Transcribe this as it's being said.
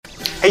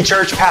Hey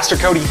church, Pastor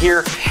Cody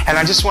here, and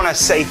I just want to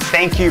say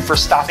thank you for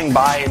stopping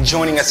by and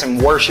joining us in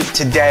worship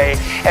today.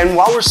 And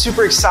while we're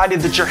super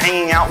excited that you're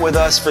hanging out with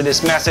us for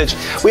this message,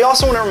 we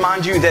also want to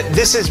remind you that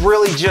this is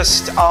really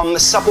just a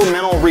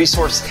supplemental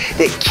resource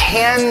that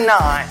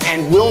cannot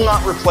and will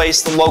not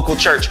replace the local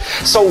church.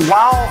 So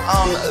while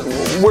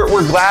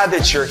we're glad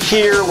that you're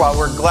here, while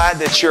we're glad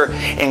that you're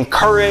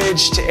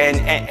encouraged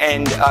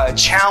and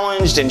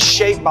challenged and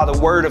shaped by the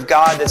Word of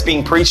God that's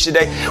being preached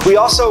today, we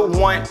also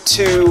want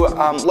to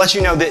let you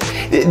know that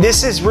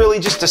this is really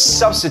just a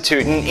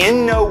substitute and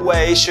in no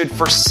way should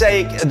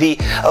forsake the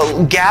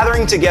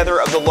gathering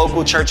together of the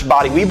local church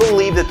body. We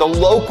believe that the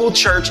local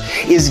church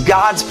is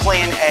God's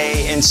plan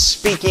A in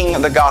speaking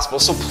the gospel.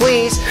 So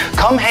please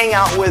come hang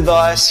out with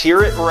us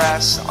here at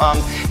Rest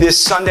this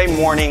Sunday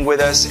morning with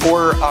us,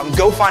 or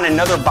go find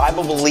another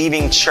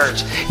Bible-believing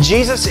church.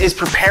 Jesus is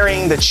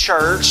preparing the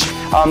church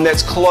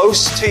that's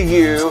close to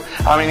you,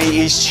 and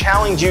He's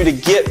challenged you to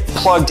get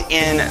plugged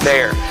in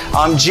there.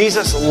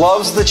 Jesus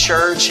loves the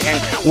church,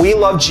 and we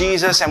love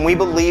Jesus, and we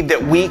believe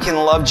that we can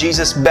love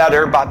Jesus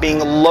better by being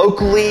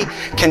locally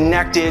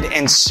connected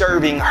and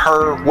serving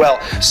her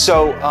well.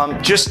 So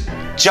just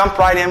jump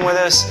right in with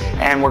us,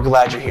 and we're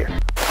glad you're here.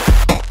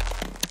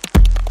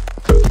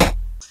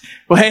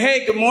 Well,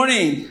 hey, good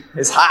morning.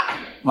 It's hot.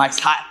 Mike's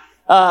hot.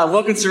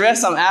 Welcome to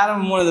Rest. I'm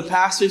Adam. I'm one of the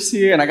pastors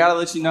here, and I got to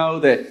let you know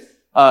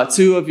that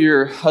two of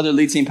your other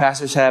lead team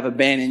pastors have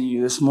abandoned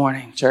you this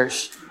morning,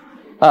 church.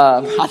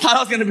 I thought I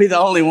was going to be the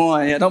only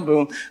one. Yeah, don't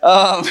boo 'em.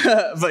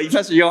 But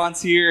Pastor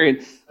Johan's here,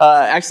 and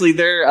actually,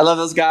 I love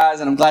those guys,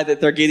 and I'm glad that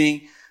they're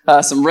getting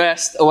some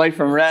rest away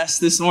from Rest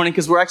this morning,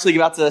 because we're actually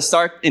about to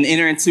start and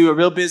enter into a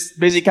real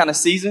busy kind of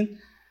season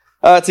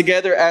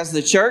together as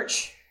the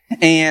church,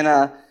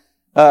 and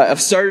of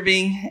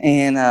serving,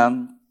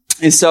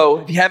 and so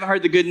if you haven't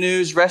heard the good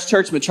news, Rest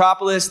Church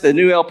Metropolis, the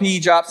new LP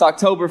drops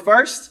October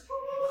 1st.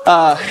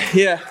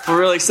 We're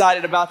really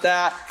excited about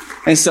that.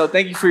 And so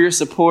thank you for your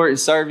support and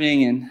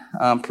serving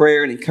and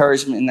prayer and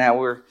encouragement in that.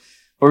 We're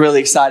really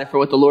excited for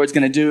what the Lord's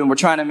going to do, and we're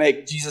trying to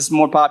make Jesus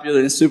more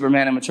popular than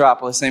Superman in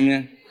Metropolis.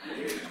 Amen.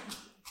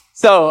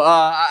 So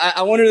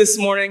I wonder this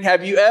morning,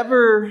 have you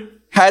ever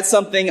had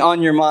something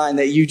on your mind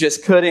that you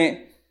just couldn't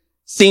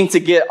seem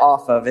to get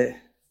off of it?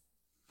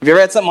 Have you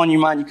ever had something on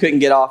your mind you couldn't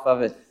get off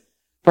of it?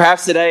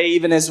 Perhaps today,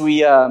 even as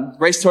we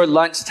race toward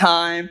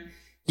lunchtime,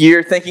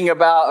 you're thinking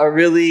about a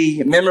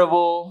really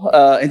memorable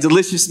and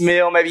delicious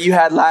meal maybe you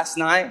had last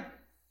night.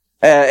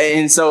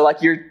 And so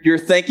like you're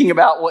thinking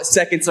about what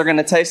seconds are going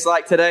to taste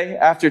like today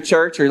after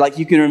church, or like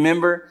you can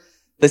remember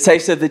the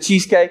taste of the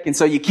cheesecake, and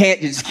so you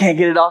just can't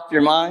get it off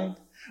your mind.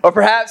 Or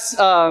perhaps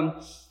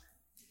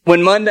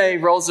when Monday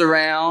rolls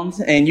around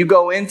and you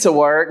go into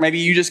work, maybe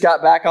you just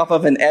got back off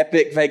of an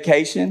epic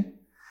vacation.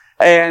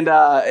 And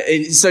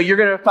so you're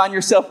going to find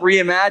yourself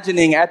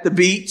reimagining at the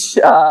beach,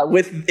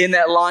 in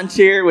that lawn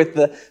chair with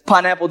the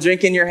pineapple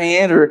drink in your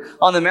hand, or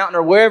on the mountain,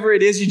 or wherever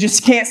it is. You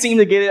just can't seem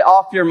to get it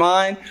off your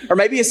mind. Or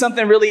maybe it's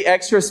something really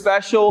extra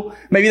special.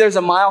 Maybe there's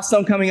a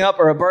milestone coming up,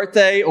 or a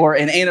birthday, or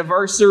an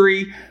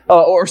anniversary,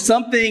 or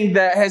something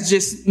that has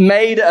just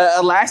made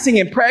a lasting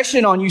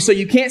impression on you. So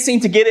you can't seem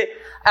to get it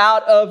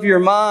out of your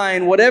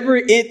mind. Whatever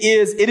it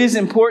is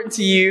important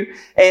to you.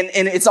 And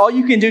it's all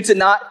you can do to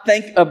not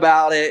think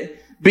about it,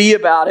 be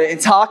about it,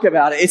 and talk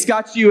about it. It's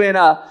got you in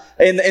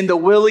the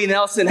Willie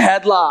Nelson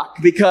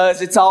headlock,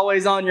 because it's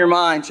always on your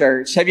mind,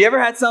 church. Have you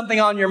ever had something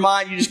on your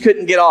mind you just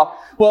couldn't get off?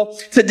 Well,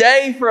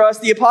 today for us,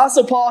 the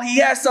Apostle Paul,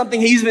 he has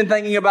something he's been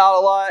thinking about a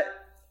lot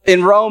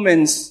in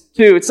Romans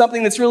too. It's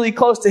something that's really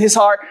close to his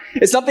heart.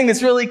 It's something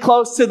that's really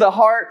close to the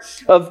heart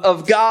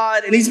of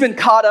God, and he's been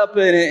caught up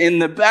in it in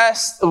the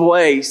best of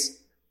ways.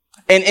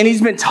 And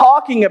he's been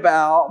talking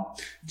about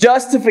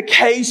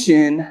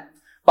justification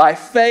by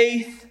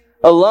faith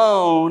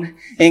alone,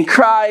 in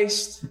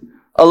Christ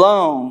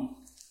alone.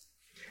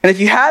 And if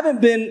you haven't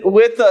been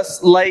with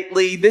us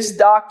lately, this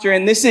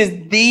doctrine, this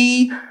is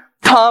the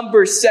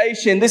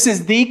conversation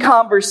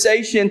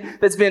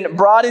that's been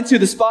brought into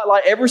the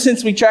spotlight ever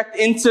since we checked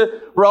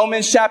into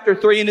Romans chapter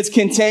 3, and it's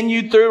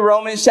continued through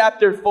Romans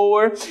chapter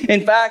 4.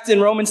 In fact,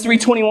 in Romans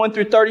 3:21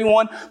 through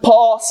 31,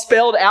 Paul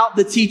spelled out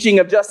the teaching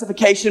of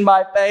justification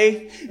by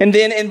faith. And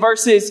then in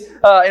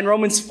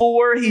Romans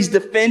 4, he's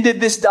defended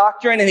this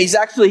doctrine, and he's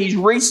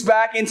reached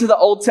back into the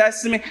Old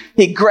Testament.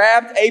 He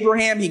grabbed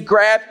Abraham, he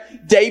grabbed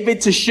David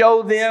to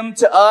show them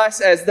to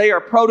us as they are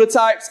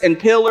prototypes and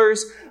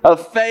pillars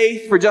of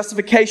faith for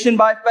justification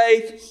by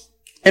faith.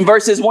 In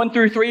verses 1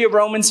 through 3 of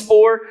Romans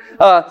 4,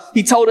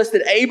 he told us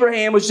that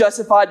Abraham was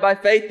justified by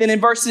faith. Then in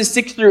verses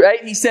 6 through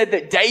 8, he said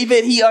that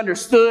David, he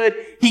understood,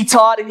 he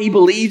taught, and he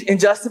believed in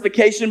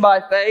justification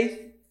by faith.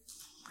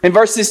 In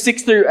verses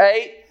 6 through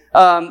 8,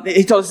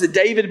 he told us that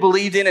David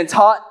believed in and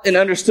taught and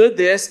understood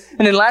this.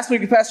 And then last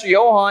week with Pastor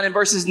Johan, in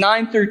verses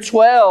 9 through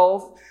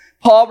 12,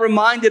 Paul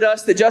reminded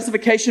us that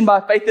justification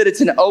by faith, that it's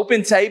an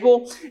open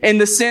table, in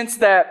the sense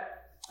that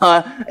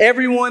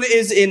Everyone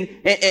is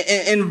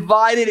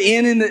invited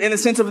in the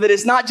sense of that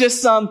it's not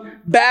just some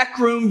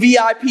backroom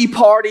VIP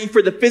party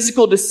for the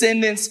physical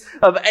descendants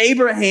of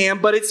Abraham,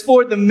 but it's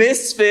for the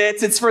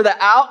misfits. It's for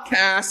the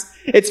outcasts.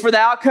 It's for the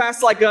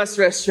outcasts like us,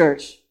 Rest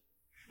Church.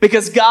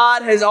 Because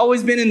God has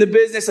always been in the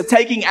business of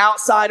taking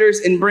outsiders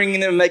and bringing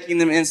them, making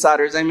them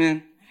insiders.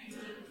 Amen.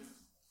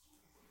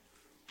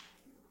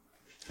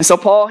 And so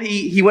Paul,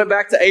 he went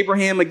back to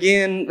Abraham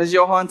again, as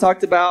Johan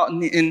talked about,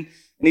 and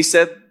he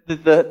said,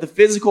 the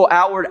physical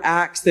outward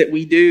acts that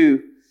we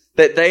do,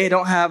 that they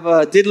don't have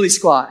a diddly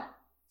squat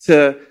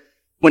to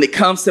when it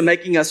comes to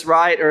making us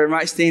right or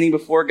right standing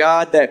before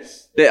God, that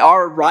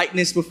our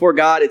rightness before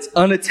God, it's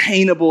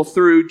unattainable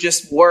through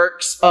just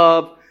works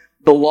of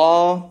the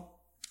law.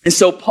 And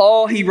so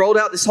Paul, he rolled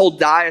out this whole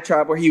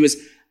diatribe where he was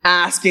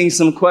asking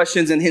some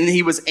questions and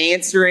he was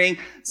answering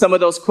some of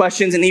those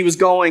questions, and he was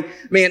going,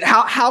 man,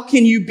 how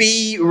can you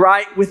be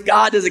right with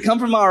God? Does it come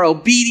from our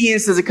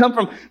obedience? Does it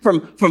come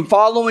from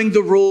following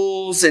the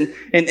rules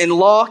and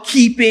law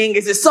keeping?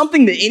 Is it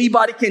something that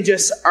anybody can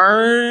just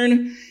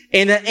earn?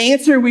 And the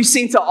answer we've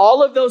seen to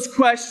all of those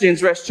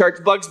questions, Rest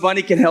Church, Bugs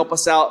Bunny can help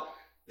us out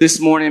this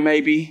morning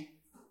maybe.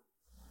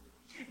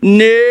 No,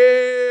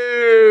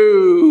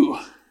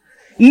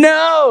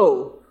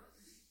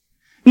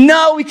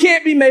 we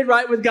can't be made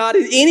right with God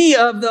in any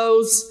of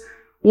those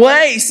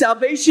ways.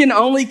 Salvation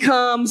only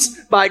comes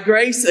by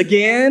grace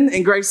again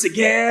and grace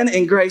again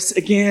and grace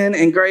again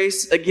and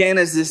grace again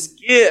as this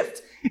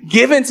gift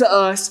given to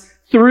us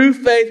through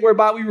faith,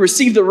 whereby we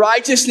receive the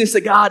righteousness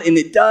of God, and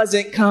it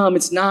doesn't come.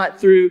 It's not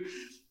through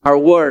our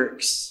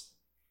works.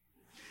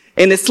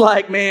 And it's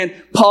like, man,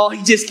 Paul,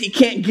 he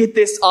can't get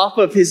this off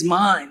of his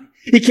mind.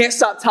 He can't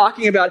stop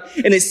talking about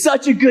it. And it's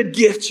such a good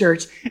gift,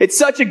 church. It's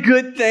such a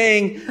good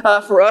thing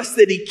for us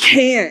that he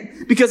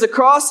can't. Because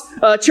across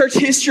church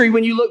history,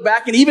 when you look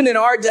back, and even in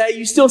our day,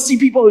 you still see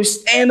people who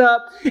stand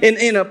up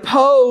and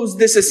oppose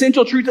this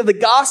essential truth of the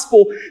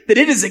gospel, that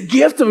it is a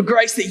gift of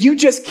grace that you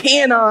just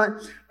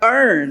cannot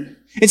earn.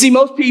 And see,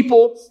 most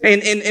people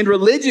and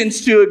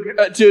religions to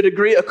a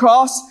degree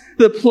across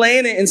the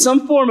planet in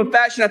some form of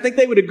fashion, I think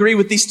they would agree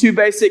with these two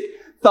basic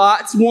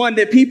thoughts. One,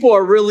 that people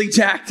are really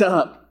jacked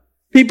up.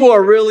 People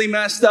are really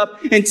messed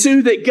up. And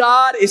two, that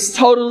God is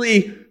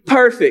totally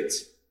perfect.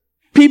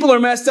 People are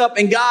messed up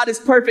and God is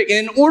perfect.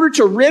 And in order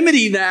to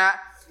remedy that,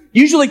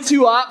 usually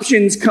two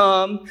options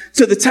come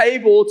to the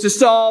table to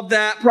solve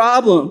that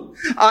problem.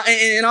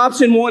 And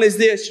option one is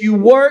this: you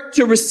work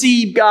to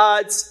receive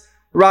God's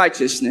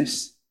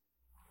righteousness.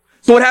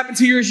 So what happens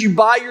here is you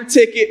buy your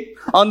ticket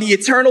on the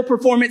eternal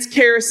performance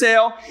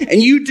carousel,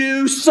 and you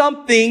do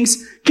some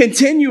things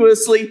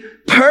continuously,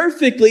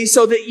 perfectly,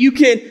 so that you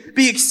can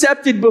be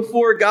accepted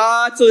before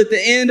God, so that at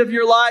the end of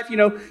your life,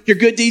 your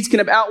good deeds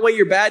can outweigh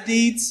your bad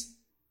deeds.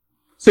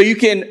 So you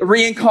can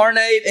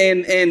reincarnate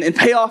and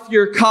pay off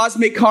your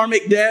cosmic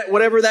karmic debt,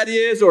 whatever that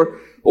is, or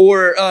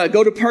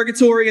go to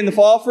purgatory in the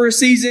fall for a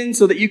season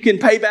so that you can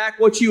pay back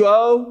what you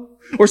owe.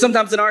 Or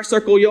sometimes in our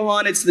circle,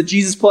 Johan, it's the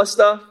Jesus plus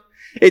stuff.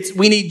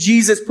 We need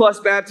Jesus plus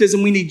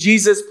baptism. We need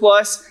Jesus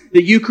plus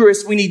the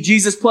Eucharist. We need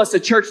Jesus plus a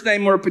church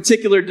name or a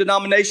particular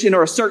denomination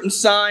or a certain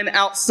sign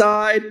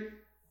outside.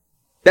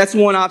 That's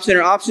one option.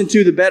 Or option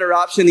two, the better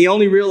option, the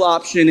only real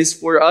option, is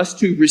for us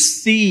to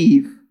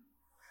receive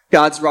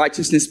God's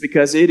righteousness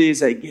because it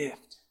is a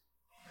gift.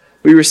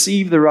 We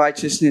receive the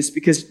righteousness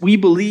because we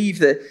believe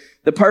that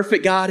the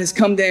perfect God has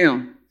come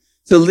down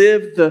to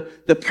live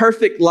the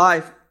perfect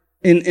life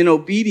in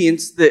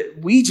obedience that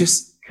we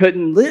just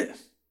couldn't live.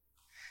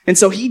 And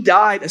so he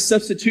died a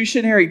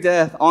substitutionary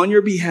death on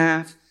your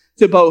behalf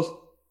to both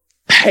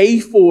pay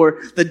for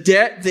the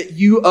debt that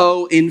you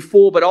owe in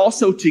full, but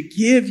also to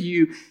give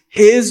you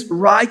his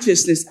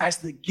righteousness as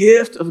the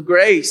gift of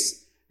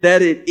grace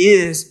that it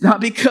is.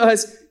 Not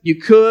because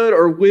you could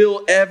or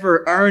will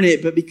ever earn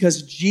it, but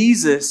because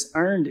Jesus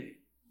earned it.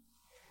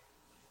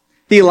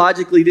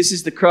 Theologically, this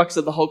is the crux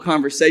of the whole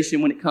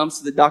conversation when it comes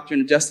to the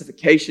doctrine of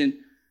justification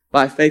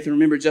by faith. And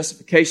remember,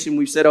 justification,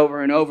 we've said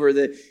over and over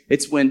that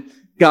it's when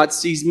God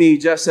sees me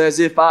just as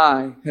if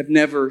I have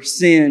never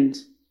sinned.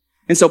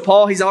 And so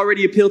Paul, he's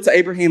already appealed to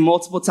Abraham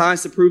multiple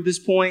times to prove this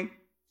point.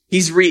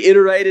 He's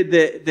reiterated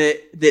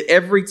that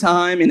every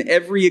time in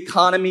every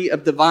economy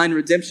of divine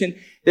redemption,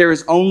 there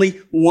is only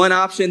one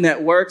option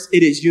that works.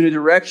 It is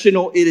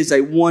unidirectional. It is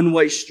a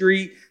one-way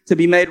street to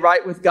be made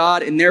right with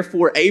God. And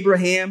therefore,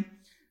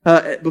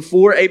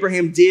 before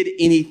Abraham did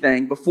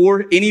anything,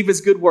 before any of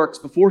his good works,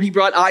 before he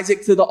brought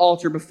Isaac to the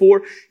altar,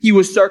 before he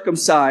was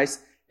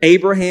circumcised,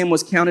 Abraham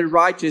was counted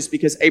righteous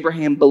because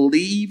Abraham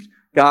believed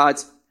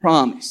God's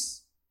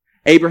promise.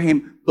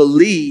 Abraham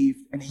believed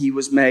and he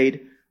was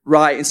made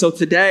right. And so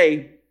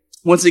today,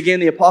 once again,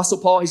 the Apostle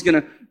Paul, he's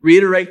going to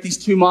reiterate these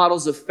two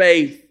models of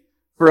faith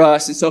for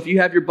us. And so if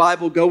you have your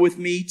Bible, go with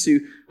me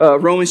to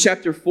Romans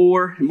chapter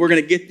 4, and we're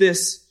going to get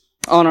this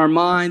on our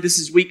mind. This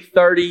is week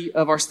 30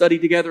 of our study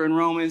together in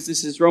Romans.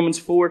 This is Romans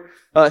 4,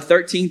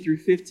 13 through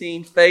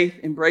 15, faith,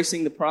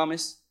 embracing the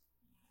promise.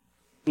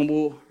 And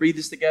we'll read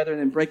this together and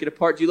then break it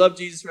apart. Do you love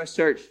Jesus, Rest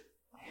Church?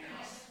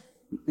 Yes.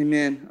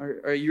 Amen.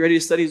 Are you ready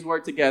to study His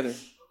Word together?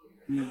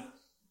 Amen.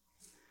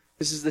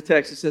 This is the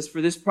text. It says,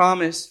 for the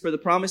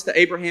promise to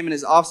Abraham and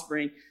his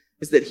offspring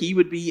is that he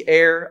would be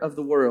heir of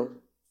the world.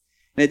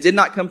 And it did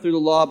not come through the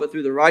law, but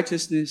through the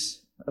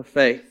righteousness of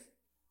faith.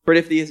 For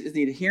if the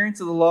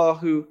adherents of the law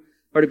who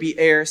are to be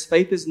heirs,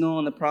 faith is null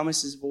and the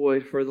promise is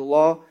void. For the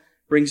law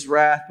brings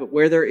wrath, but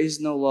where there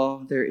is no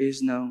law, there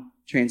is no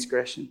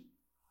transgression.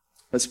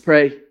 Let's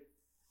pray,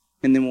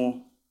 and then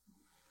we'll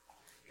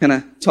kind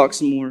of talk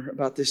some more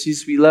about this.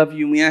 Jesus, we love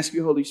you, and we ask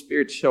you, Holy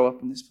Spirit, to show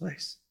up in this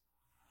place.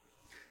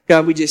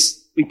 God,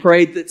 we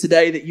prayed that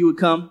today that you would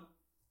come.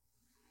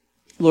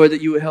 Lord,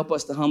 that you would help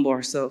us to humble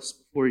ourselves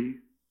before you.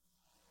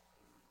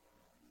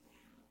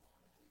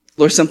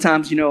 Lord,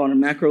 sometimes, on a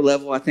macro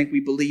level, I think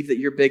we believe that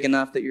you're big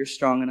enough, that you're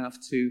strong enough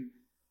to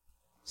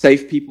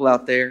save people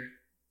out there,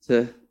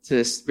 to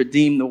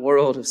redeem the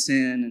world of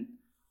sin and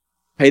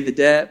pay the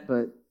debt.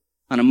 But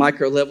on a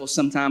micro level,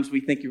 sometimes we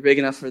think you're big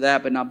enough for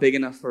that, but not big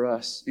enough for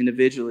us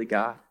individually,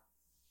 God.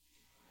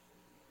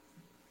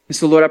 And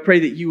so, Lord, I pray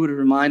that you would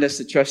remind us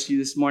to trust you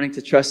this morning,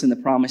 to trust in the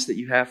promise that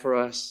you have for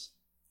us.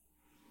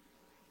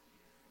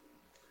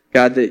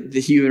 God,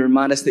 that you would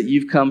remind us that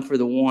you've come for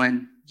the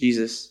one,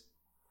 Jesus.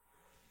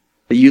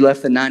 That you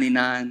left the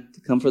 99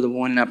 to come for the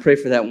one. And I pray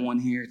for that one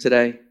here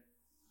today.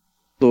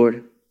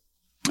 Lord,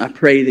 I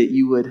pray that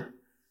you would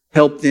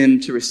help them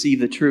to receive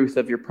the truth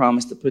of your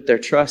promise, to put their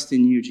trust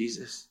in you,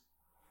 Jesus.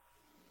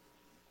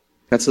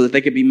 God, so that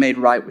they could be made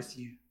right with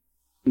you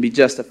and be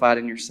justified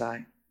in your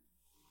sight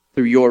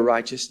through your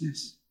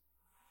righteousness.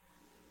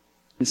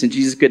 And it's in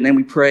Jesus' good name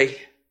we pray.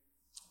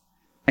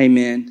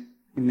 Amen.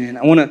 Amen.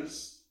 I want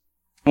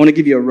to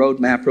give you a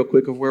roadmap real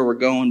quick of where we're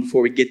going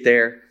before we get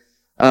there.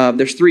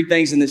 There's three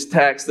things in this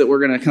text that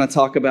we're going to kind of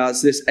talk about.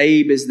 It's this: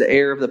 Abe is the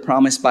heir of the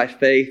promise by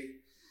faith.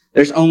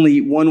 There's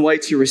only one way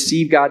to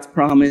receive God's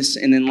promise.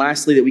 And then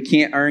lastly, that we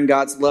can't earn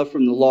God's love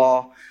from the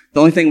law. The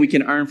only thing we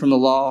can earn from the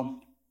law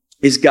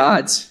is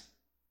God's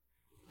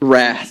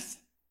wrath.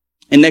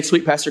 And next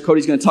week, Pastor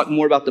Cody's going to talk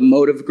more about the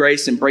mode of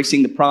grace,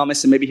 embracing the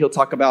promise, and maybe he'll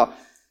talk about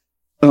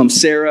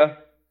Sarah.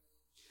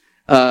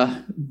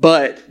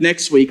 But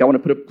next week, I want to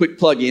put a quick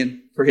plug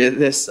in for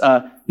this.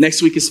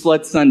 Next week is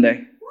Flood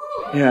Sunday.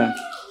 Yeah.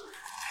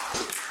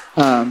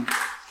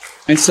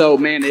 And so,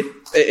 man,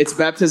 it's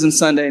Baptism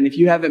Sunday, and if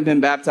you haven't been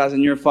baptized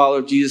and you're a follower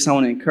of Jesus, I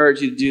want to encourage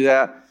you to do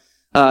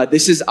that.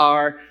 This is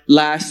our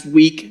last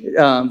week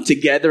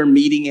together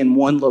meeting in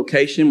one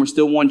location. We're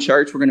still one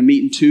church. We're going to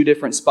meet in two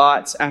different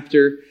spots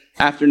after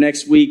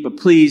next week. But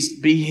please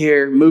be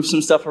here, move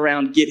some stuff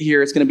around, get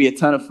here. It's going to be a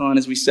ton of fun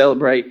as we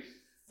celebrate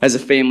as a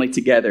family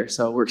together.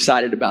 So we're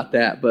excited about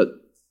that. But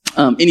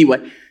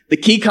anyway, the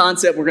key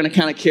concept we're going to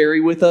kind of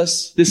carry with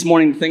us this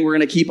morning, the thing we're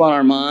going to keep on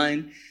our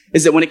mind,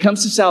 is that when it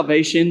comes to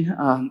salvation,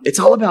 it's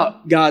all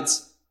about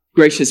God's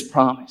gracious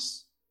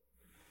promise.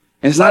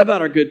 And it's not about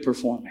our good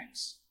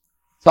performance.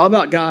 It's all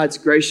about God's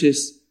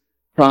gracious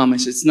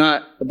promise. It's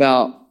not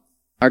about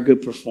our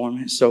good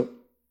performance. So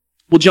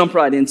we'll jump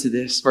right into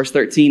this. Verse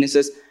 13, it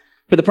says,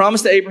 for the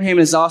promise to Abraham and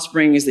his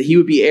offspring is that he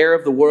would be heir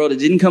of the world. It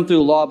didn't come through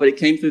the law, but it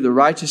came through the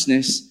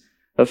righteousness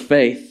of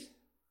faith.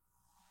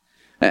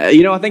 I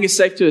think it's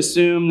safe to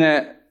assume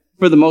that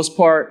for the most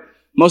part,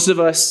 most of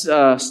us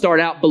start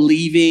out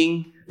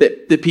believing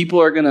that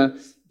people are going to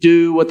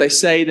do what they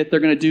say that they're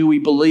going to do.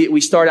 We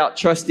start out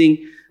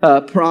trusting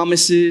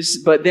promises,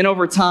 but then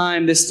over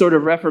time, this sort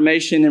of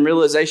reformation and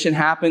realization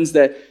happens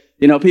that,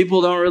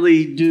 people don't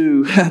really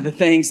do the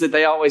things that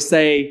they always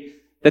say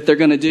that they're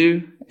going to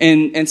do.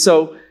 And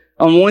so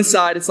on one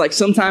side, it's like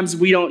sometimes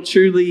we don't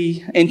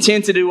truly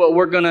intend to do what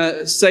we're going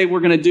to say we're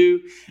going to do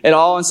at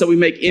all. And so we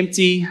make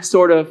empty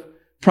sort of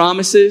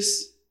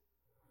promises.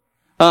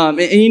 And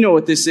you know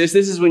what this is.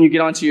 This is when you get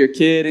onto your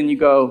kid and you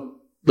go,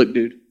 look,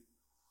 dude,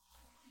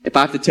 if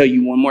I have to tell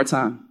you one more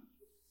time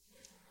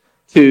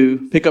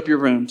to pick up your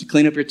room, to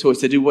clean up your toys,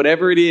 to do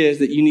whatever it is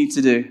that you need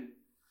to do,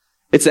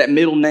 it's that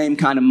middle name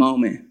kind of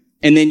moment.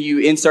 And then you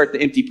insert the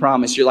empty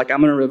promise. You're like, I'm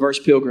going to reverse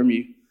pilgrim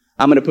you.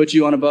 I'm going to put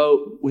you on a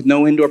boat with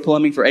no indoor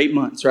plumbing for 8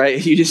 months,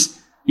 right?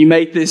 You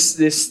make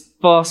this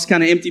false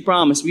kind of empty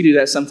promise. We do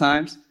that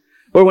sometimes.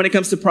 Or when it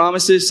comes to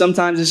promises,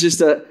 sometimes it's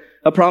just a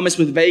promise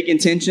with vague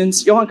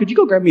intentions. Johan, could you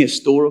go grab me a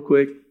stool real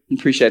quick?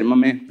 Appreciate it, my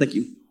man. Thank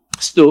you.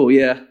 Stool,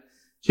 yeah.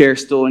 Chair,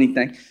 stool,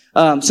 anything.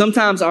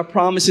 Sometimes our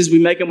promises, we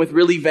make them with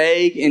really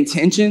vague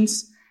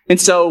intentions. And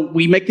so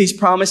we make these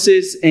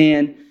promises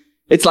and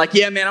it's like,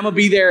 yeah, man, I'm going to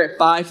be there at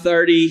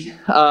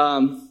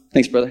 5:30.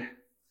 Thanks, brother.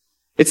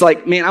 It's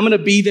like, man, I'm going to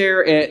be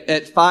there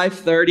at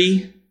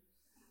 5:30.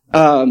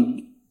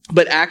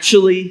 But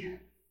actually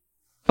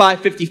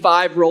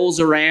 5:55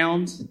 rolls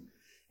around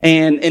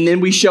and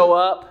then we show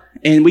up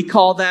and we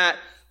call that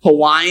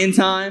Hawaiian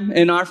time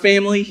in our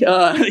family.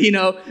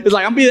 It's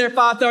like, I'm be there at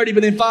 5:30,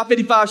 but then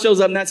 5:55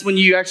 shows up and that's when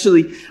you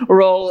actually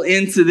roll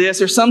into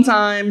this. Or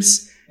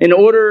sometimes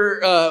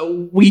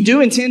we do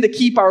intend to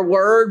keep our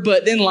word,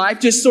 but then life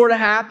just sort of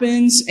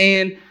happens.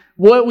 And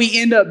what we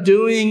end up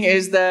doing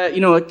is that,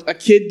 a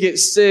kid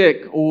gets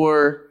sick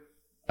or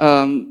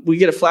we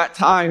get a flat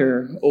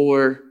tire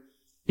or,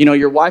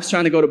 your wife's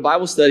trying to go to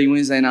Bible study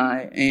Wednesday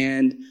night,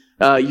 and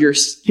your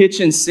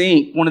kitchen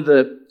sink, one of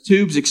the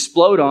tubes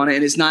explode on it,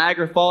 and it's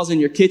Niagara Falls in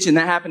your kitchen.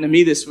 That happened to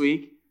me this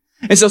week.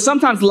 And so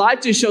sometimes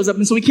life just shows up,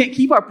 and so we can't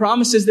keep our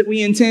promises that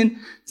we intend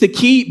to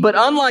keep. But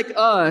unlike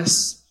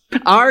us,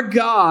 our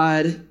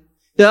God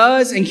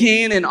does and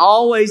can and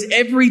always,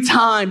 every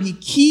time, He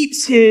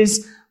keeps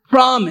His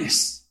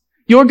promise.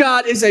 Your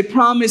God is a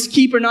promise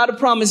keeper, not a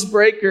promise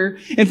breaker.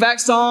 In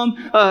fact, Psalm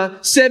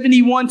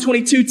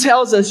 71:22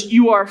 tells us,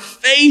 you are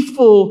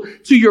faithful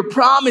to your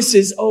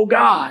promises, O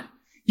God.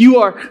 You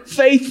are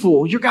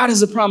faithful. Your God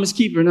is a promise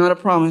keeper, not a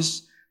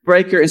promise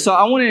breaker. And so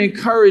I want to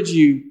encourage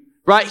you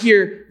right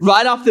here,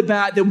 right off the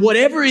bat, that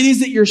whatever it is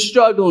that you're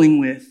struggling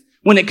with,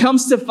 when it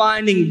comes to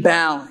finding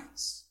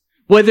balance,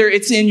 whether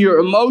it's in your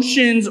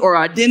emotions or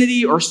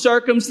identity or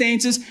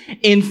circumstances,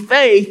 in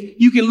faith,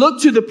 you can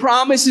look to the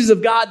promises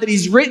of God that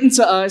He's written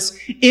to us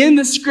in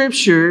the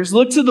Scriptures.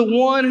 Look to the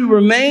one who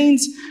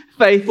remains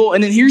faithful.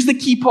 And then here's the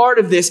key part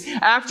of this.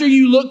 After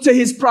you look to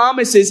His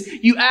promises,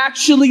 you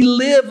actually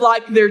live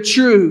like they're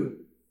true.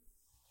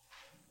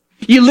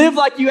 You live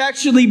like you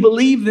actually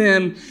believe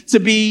them to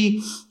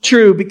be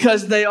true,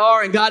 because they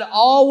are. And God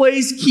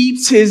always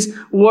keeps His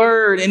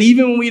word. And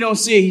even when we don't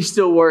see it, He's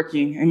still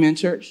working. Amen,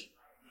 church?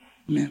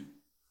 Amen.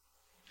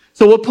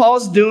 So what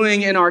Paul's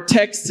doing in our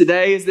text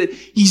today is that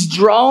he's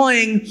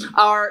drawing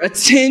our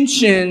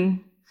attention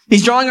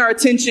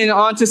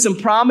onto some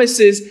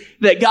promises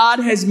that God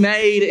has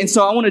made. And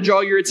so I want to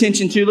draw your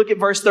attention to, look at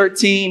verse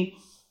 13.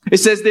 It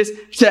says this,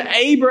 to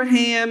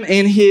Abraham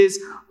and his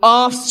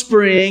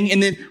offspring.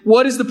 And then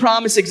what is the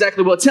promise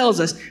exactly? Well, it tells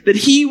us that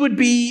he would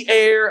be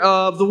heir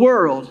of the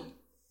world.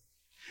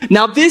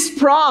 Now, this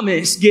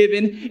promise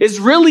given is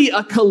really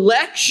a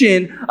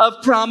collection of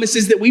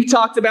promises that we've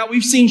talked about,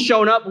 we've seen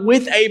shown up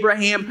with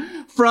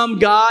Abraham from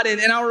God.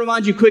 And I'll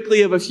remind you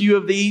quickly of a few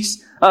of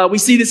these. We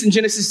see this in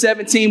Genesis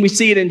 17. We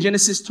see it in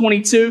Genesis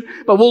 22.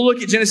 But we'll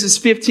look at Genesis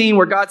 15,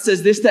 where God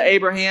says this to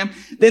Abraham.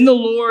 Then the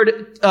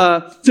Lord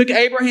took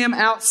Abraham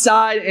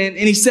outside, and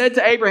He said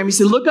to Abraham, He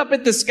said, look up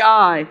at the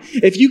sky.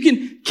 If you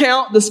can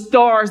count the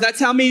stars, that's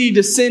how many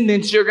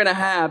descendants you're going to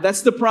have.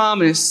 That's the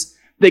promise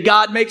that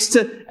God makes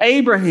to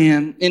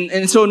Abraham.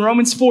 And so in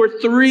Romans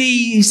 4:3,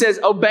 He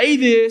says, obey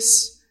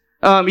this.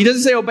 He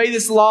doesn't say obey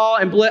this law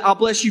and I'll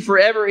bless you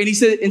forever. And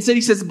instead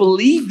He says,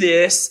 believe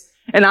this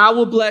and I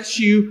will bless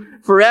you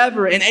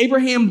forever. And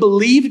Abraham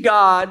believed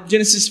God,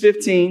 Genesis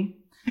 15,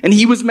 and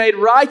he was made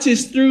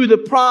righteous through the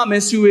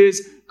promise, who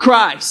is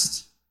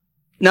Christ.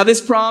 Now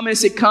this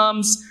promise, it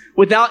comes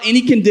without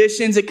any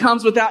conditions. It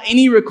comes without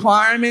any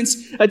requirements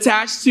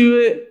attached to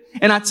it.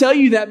 And I tell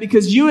you that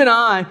because you and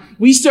I,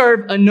 we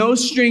serve a no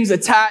strings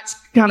attached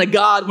kind of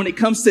God when it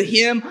comes to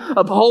Him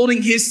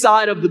upholding His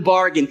side of the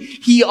bargain.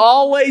 He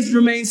always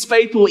remains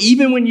faithful,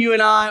 even when you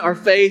and I are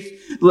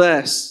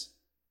faithless.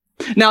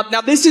 Now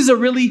this is a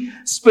really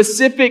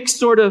specific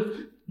sort of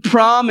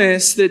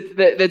promise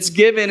that's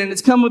given, and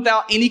it's come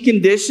without any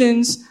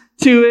conditions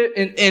to it.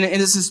 And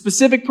it's a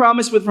specific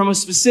promise from a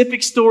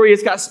specific story.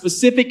 It's got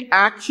specific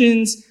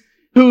actions.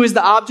 Who is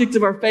the object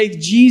of our faith?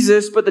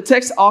 Jesus. But the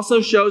text also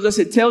shows us,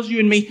 it tells you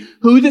and me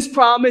who this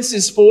promise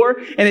is for,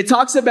 and it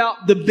talks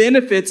about the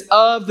benefits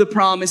of the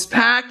promise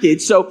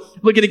package. So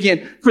look at it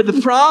again. For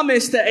the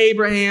promise to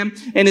Abraham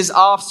and his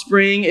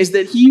offspring is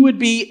that he would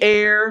be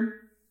heir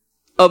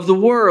of the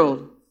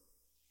world.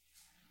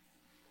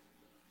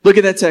 Look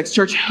at that text,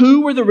 church.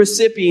 Who were the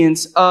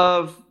recipients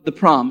of the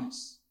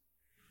promise?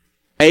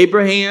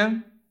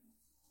 Abraham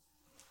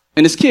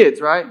and his kids,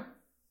 right?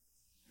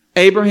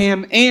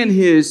 Abraham and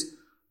his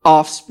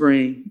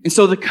offspring. And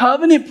so the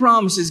covenant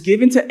promises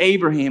given to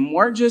Abraham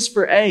weren't just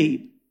for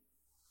Abe.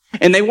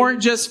 And they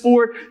weren't just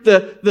for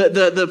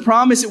the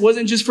promise. It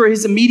wasn't just for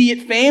his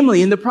immediate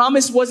family. And the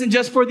promise wasn't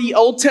just for the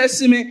Old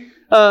Testament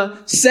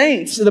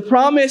saints. The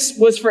promise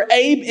was for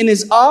Abe and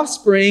his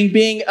offspring,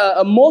 being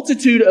a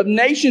multitude of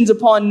nations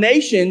upon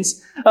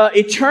nations,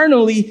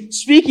 eternally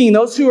speaking,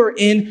 those who are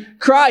in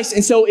Christ.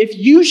 And so if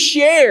you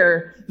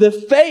share the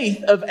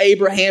faith of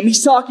Abraham,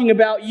 he's talking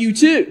about you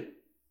too.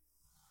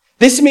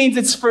 This means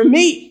it's for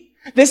me.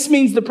 This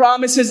means the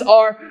promises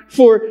are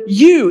for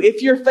you.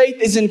 If your faith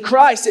is in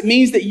Christ, it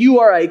means that you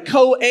are a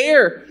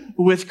co-heir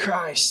with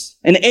Christ,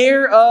 an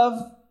heir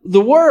of the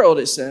world,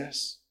 it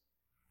says.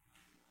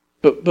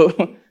 But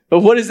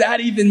what does that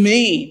even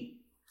mean?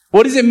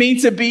 What does it mean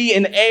to be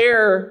an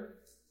heir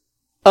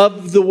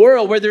of the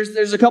world? Where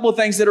there's a couple of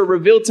things that are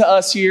revealed to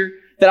us here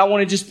that I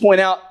want to just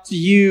point out to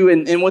you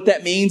and what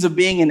that means of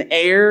being an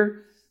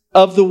heir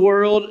of the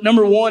world.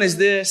 Number one is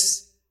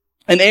this.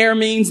 An heir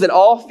means that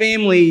all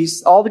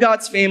the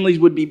God's families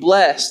would be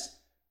blessed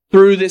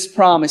through this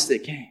promise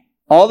that came.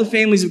 All the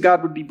families of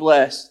God would be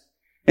blessed.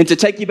 And to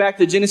take you back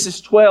to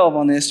Genesis 12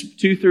 on this,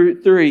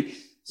 2-3,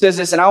 says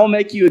this, and I will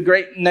make you a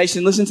great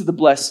nation. Listen to the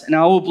bless. And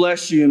I will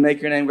bless you and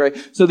make your name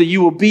great, so that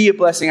you will be a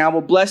blessing. I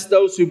will bless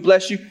those who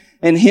bless you,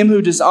 and him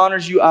who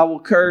dishonors you I will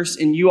curse.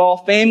 And you all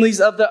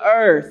families of the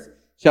earth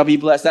shall be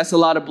blessed. That's a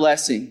lot of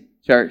blessing,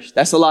 church.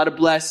 That's a lot of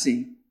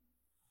blessing.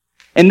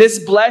 And this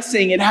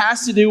blessing, it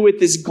has to do with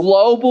this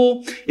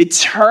global,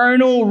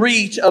 eternal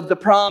reach of the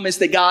promise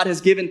that God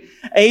has given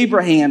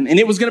Abraham. And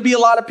it was going to be a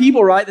lot of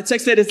people, right? The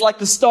text said it's like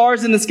the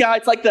stars in the sky.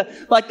 It's like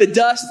the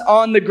dust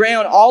on the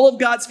ground. All of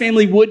God's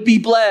family would be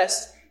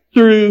blessed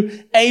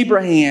through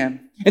Abraham.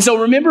 And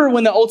so remember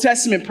when the Old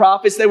Testament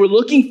prophets, they were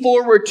looking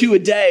forward to a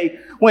day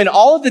when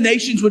all of the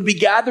nations would be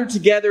gathered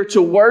together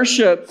to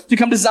worship, to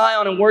come to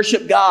Zion and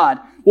worship God.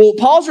 Well,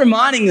 Paul's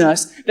reminding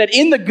us that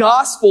in the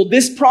gospel,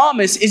 this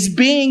promise is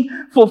being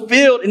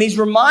fulfilled. And he's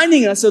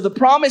reminding us of the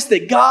promise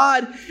that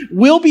God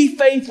will be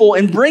faithful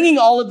in bringing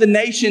all of the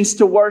nations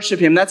to worship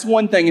him. That's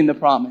one thing in the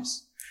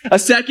promise. A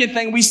second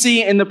thing we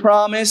see in the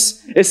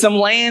promise is some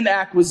land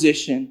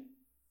acquisition.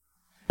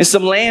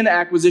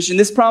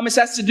 This promise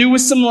has to do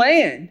with some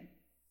land.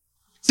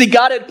 See,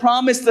 God had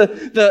promised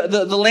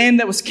the land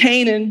that was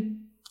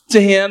Canaan to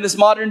him, this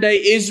modern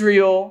day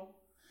Israel.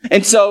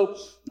 And so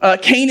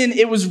Canaan,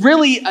 it was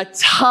really a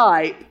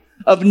type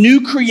of new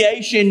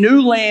creation,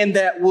 new land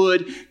that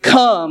would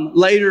come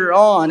later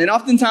on. And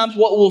oftentimes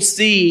what we'll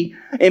see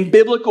in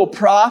biblical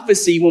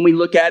prophecy when we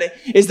look at it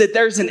is that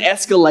there's an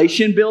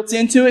escalation built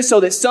into it, so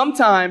that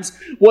sometimes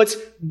what's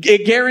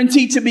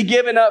guaranteed to be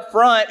given up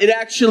front, it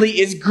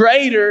actually is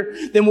greater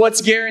than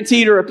what's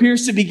guaranteed or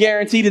appears to be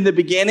guaranteed in the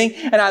beginning.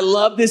 And I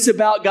love this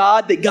about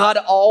God, that God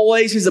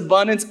always, his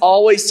abundance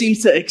always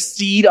seems to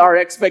exceed our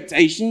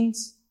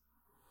expectations.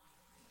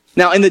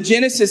 Now, in the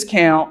Genesis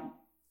account,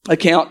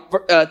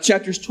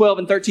 chapters 12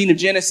 and 13 of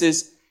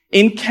Genesis,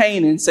 in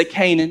Canaan, say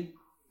Canaan.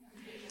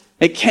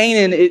 At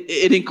Canaan,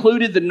 it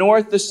included the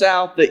north, the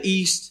south, the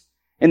east,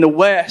 and the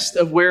west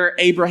of where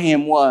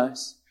Abraham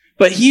was.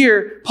 But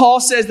here,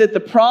 Paul says that the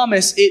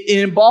promise, it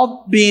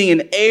involved being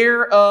an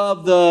heir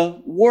of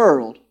the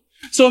world.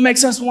 So it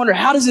makes us wonder,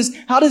 how does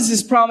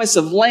this promise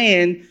of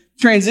land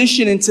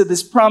transition into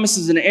this promise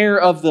as an heir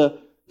of the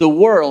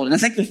world? And I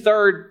think the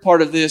third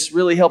part of this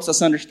really helps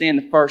us understand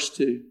the first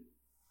two.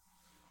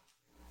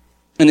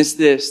 And it's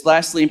this.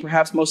 Lastly, and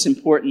perhaps most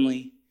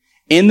importantly,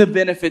 in the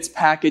benefits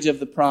package of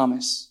the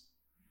promise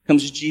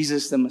comes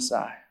Jesus the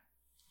Messiah.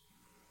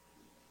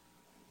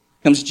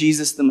 Comes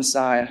Jesus the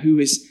Messiah,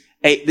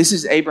 this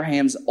is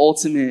Abraham's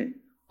ultimate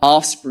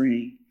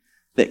offspring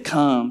that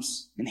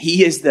comes. And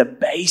he is the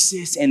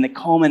basis and the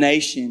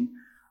culmination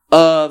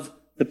of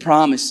the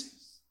promises.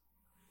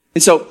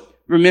 And so,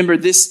 remember,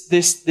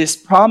 this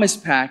promise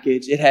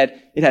package, it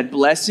had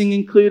blessing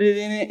included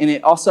in it, and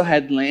it also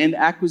had land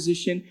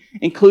acquisition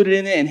included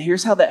in it. And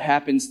here's how that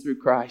happens through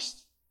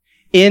Christ.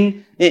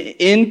 In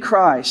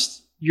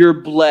Christ, you're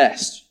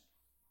blessed.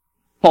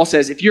 Paul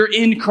says, if you're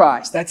in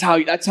Christ, that's how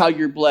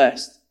you're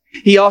blessed.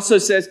 He also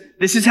says,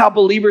 this is how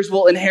believers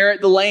will inherit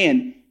the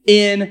land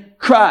in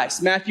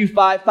Christ. Matthew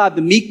 5:5,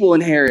 the meek will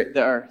inherit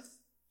the earth.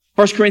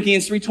 1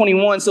 Corinthians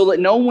 3:21, so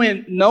let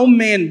no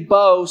man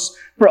boast,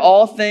 for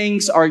all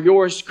things are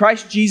yours.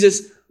 Christ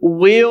Jesus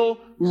will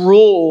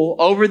rule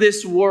over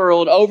this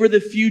world, over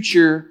the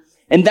future,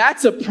 and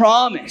that's a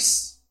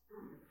promise.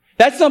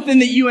 That's something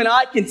that you and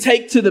I can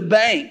take to the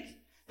bank,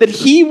 that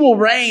he will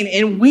reign,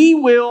 and we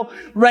will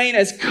reign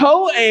as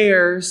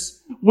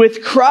co-heirs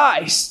with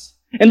Christ.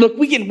 And look,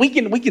 we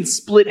can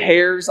split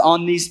hairs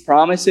on these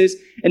promises,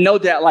 and no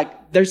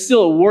doubt, there's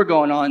still a war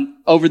going on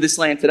over this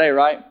land today,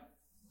 right?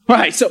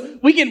 Right, so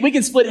we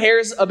can split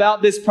hairs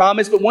about this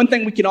promise, but one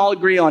thing we can all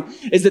agree on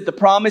is that the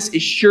promise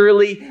is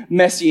surely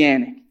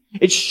messianic.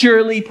 It's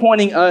surely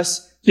pointing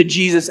us to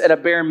Jesus at a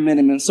bare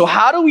minimum. So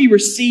how do we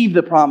receive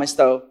the promise,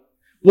 though?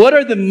 What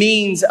are the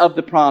means of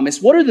the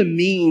promise? What are the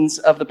means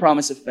of the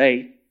promise of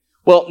faith?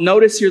 Well,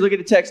 notice here, look at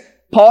the text.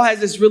 Paul has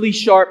this really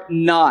sharp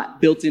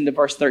not built into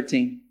verse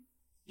 13.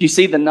 Do you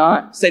see the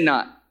not? Say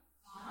not.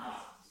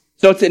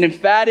 So it's an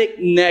emphatic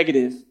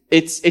negative.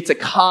 It's a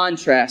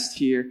contrast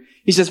here.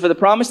 He says, for the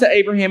promise to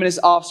Abraham and his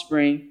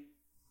offspring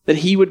that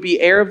he would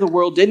be heir of the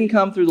world didn't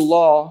come through the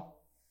law,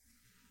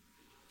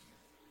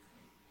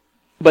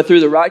 but through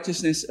the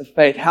righteousness of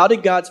faith. How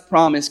did God's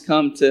promise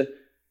come to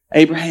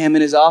Abraham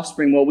and his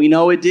offspring? Well, we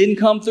know it didn't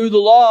come through the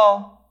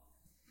law.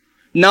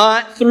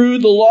 Not through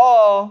the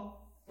law,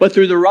 but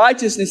through the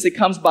righteousness that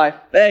comes by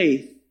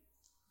faith.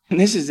 And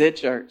this is it,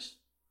 church.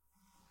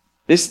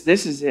 This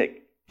is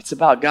it. It's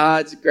about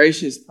God's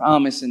gracious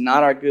promise and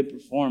not our good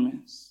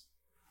performance.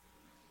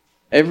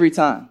 Every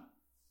time.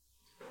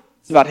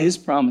 It's about his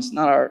promise,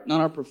 not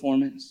our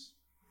performance.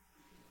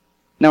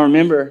 Now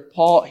remember,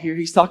 Paul here,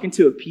 he's talking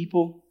to a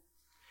people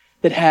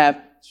that have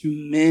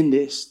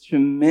tremendous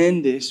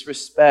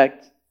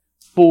respect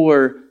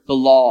for the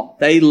law.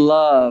 They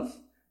love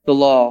the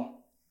law.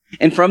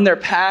 And from their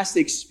past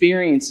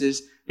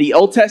experiences, the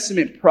Old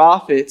Testament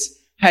prophets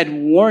had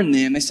warned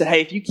them. They said,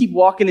 hey, if you keep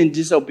walking in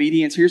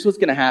disobedience, here's what's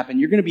going to happen.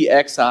 You're going to be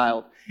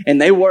exiled.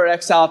 And they were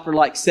exiled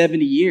for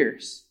 70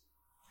 years.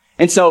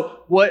 And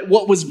so what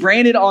was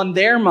branded on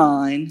their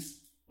mind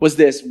was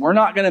this: we're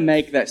not going to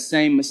make that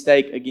same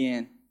mistake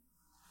again.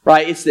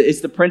 Right?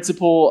 It's the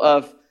principle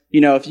of,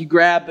 if you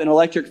grab an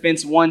electric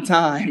fence one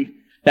time,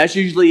 that's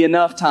usually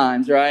enough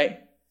times,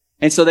 right?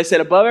 And so they said,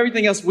 above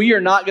everything else, we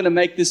are not going to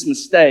make this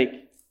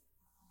mistake.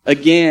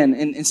 again.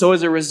 And so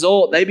as a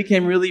result, they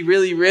became really,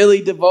 really,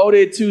 really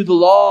devoted to the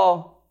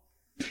law.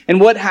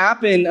 And what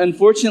happened,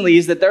 unfortunately,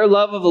 is that their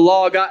love of the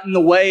law got in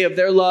the way of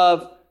their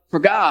love for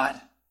God.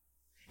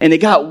 And it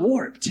got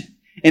warped.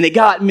 And it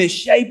got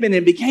misshapen.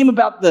 It became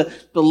about the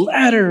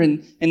letter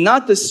and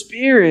not the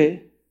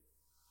spirit.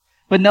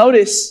 But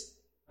notice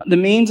the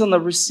means on the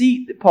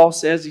receipt that Paul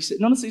says. He said,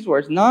 notice these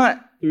words,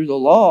 not through the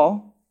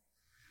law,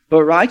 but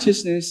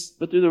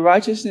through the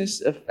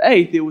righteousness of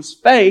faith. It was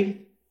faith,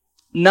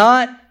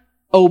 not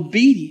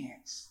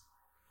obedience.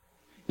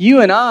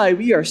 You and I,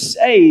 we are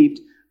saved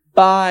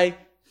by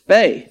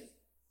faith.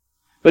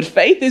 But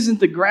faith isn't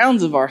the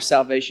grounds of our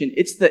salvation.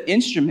 It's the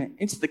instrument.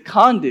 It's the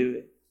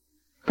conduit.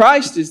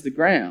 Christ is the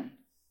ground.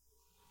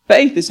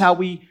 Faith is how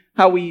we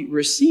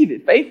receive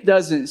it. Faith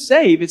doesn't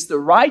save. It's the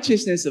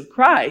righteousness of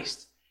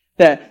Christ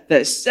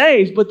that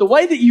saves. But the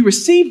way that you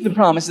receive the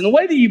promise and the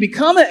way that you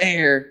become an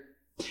heir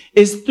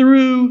is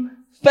through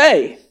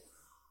faith.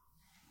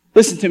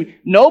 Listen to me.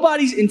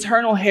 Nobody's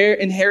eternal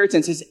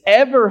inheritance has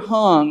ever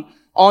hung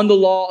on the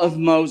law of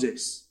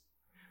Moses.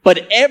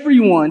 But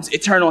everyone's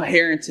eternal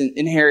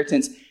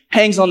inheritance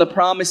hangs on the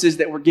promises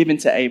that were given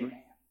to Abraham.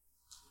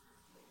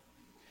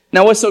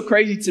 Now, what's so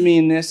crazy to me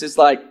in this is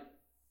like,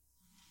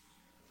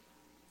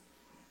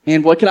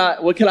 man, what could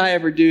I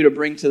ever do to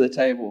bring to the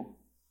table?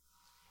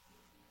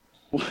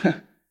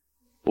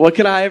 What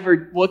could I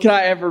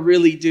ever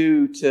really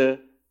do to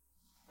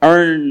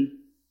earn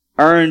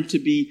to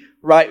be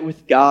right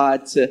with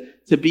God,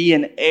 to be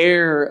an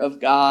heir of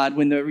God,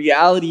 when the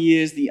reality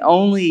is the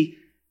only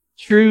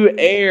true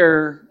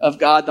heir of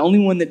God, the only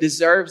one that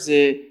deserves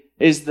it,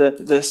 is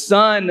the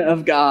Son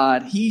of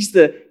God. He's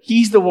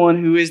the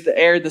one who is the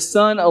heir. The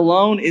Son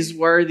alone is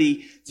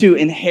worthy to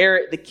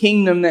inherit the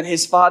kingdom that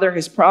His Father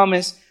has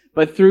promised,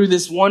 but through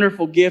this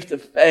wonderful gift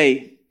of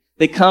faith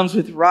that comes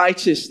with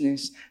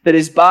righteousness, that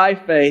is by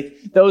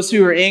faith, those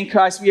who are in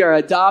Christ, we are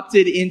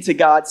adopted into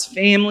God's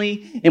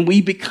family and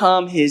we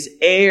become His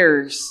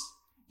heirs.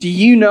 Do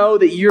you know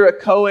that you're a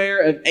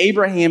co-heir of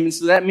Abraham? And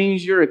so that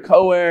means you're a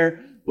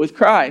co-heir with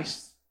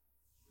Christ.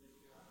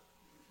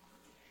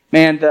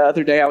 Man, the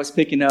other day I was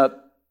picking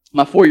up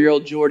my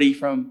 4-year-old Jordy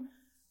from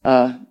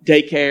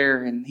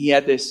daycare, and he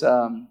had this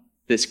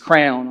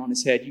crown on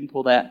his head. You can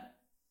pull that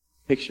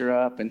picture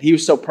up. And he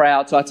was so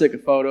proud, so I took a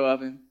photo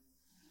of him.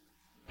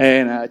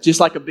 And just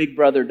like a big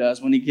brother does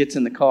when he gets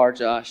in the car,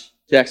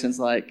 Jackson's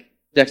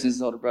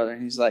his older brother,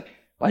 and he's like,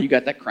 wow, you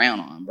got that crown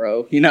on,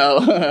 bro, you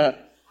know.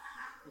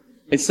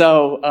 And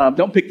so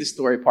don't pick this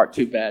story apart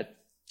too bad.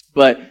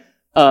 But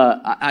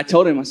I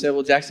told him, I said,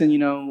 well, Jackson, you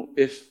know,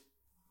 if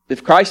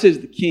Christ is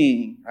the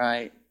king,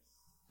 right,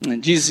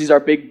 and Jesus is our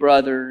big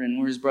brother, and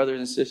we're His brothers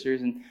and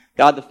sisters, and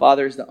God the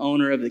Father is the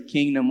owner of the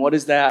kingdom, what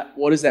does that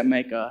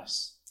make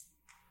us?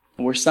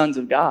 We're sons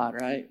of God,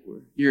 right?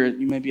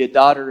 You may be a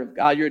daughter of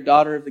God. You're a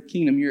daughter of the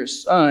kingdom. You're a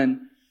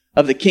son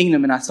of the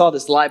kingdom. And I saw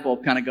this light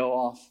bulb kind of go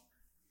off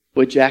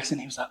with Jackson.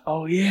 He was like,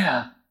 oh,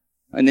 yeah.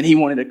 And then he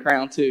wanted a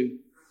crown too.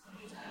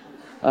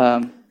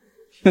 But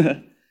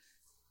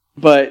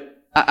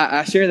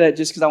I share that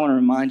just because I want to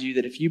remind you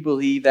that if you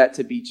believe that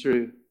to be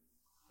true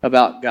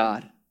about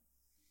God,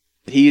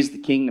 that He is the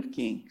King of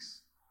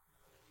Kings,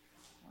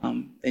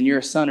 and you're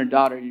a son or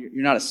daughter,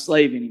 you're not a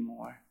slave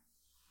anymore.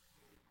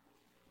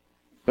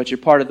 But you're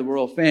part of the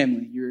royal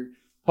family. You're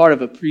part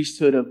of a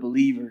priesthood of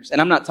believers. And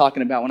I'm not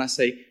talking about, when I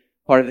say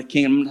part of the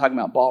kingdom, I'm not talking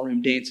about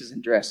ballroom dances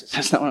and dresses.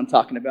 That's not what I'm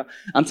talking about.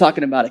 I'm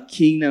talking about a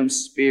kingdom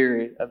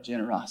spirit of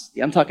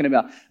generosity. I'm talking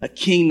about a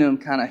kingdom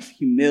kind of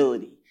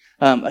humility,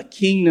 a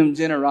kingdom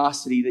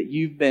generosity that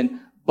you've been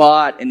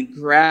bought and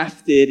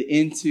grafted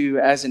into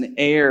as an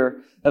heir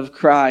of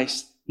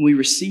Christ. We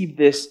receive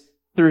this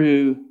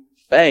through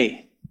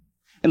faith.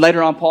 And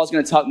later on, Paul's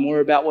going to talk more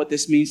about what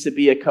this means to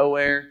be a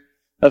co-heir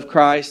of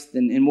Christ,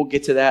 and we'll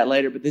get to that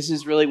later. But this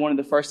is really one of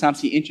the first times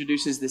he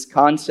introduces this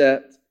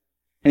concept.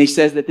 And he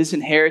says that this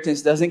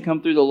inheritance doesn't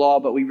come through the law,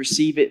 but we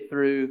receive it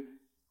through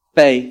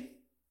faith.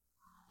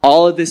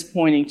 All of this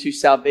pointing to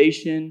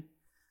salvation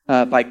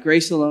by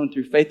grace alone,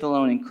 through faith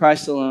alone, in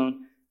Christ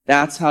alone.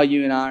 That's how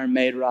you and I are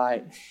made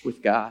right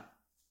with God.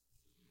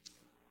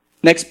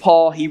 Next,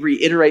 Paul, he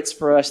reiterates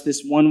for us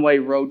this one-way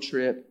road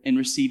trip in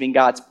receiving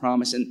God's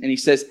promise. And he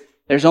says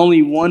there's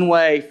only one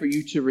way for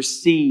you to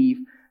receive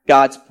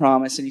God's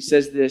promise. And he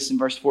says this in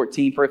verse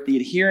 14, for if the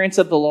adherents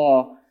of the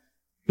law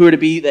who are to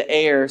be the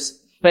heirs,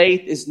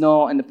 faith is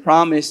null and the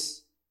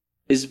promise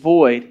is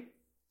void.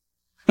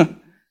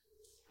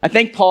 I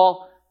think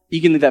Paul, you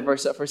can leave that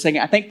verse up for a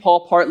second. I think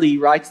Paul partly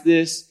writes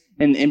this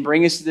and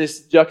brings us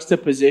this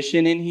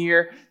juxtaposition in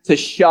here to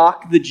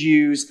shock the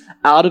Jews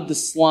out of the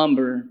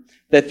slumber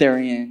that they're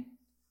in.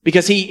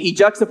 Because he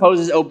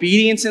juxtaposes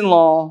obedience and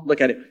law,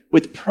 look at it,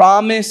 with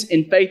promise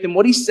and faith. And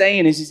what he's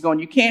saying is he's going,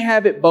 you can't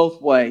have it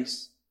both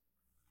ways.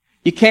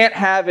 You can't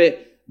have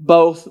it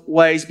both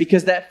ways,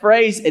 because that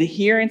phrase,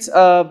 adherents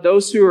of,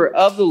 those who are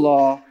of the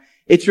law,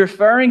 it's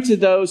referring to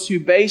those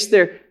who base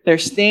their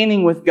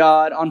standing with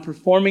God on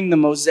performing the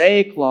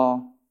Mosaic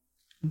law.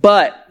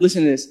 But,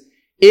 listen to this,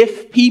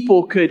 if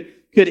people could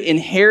could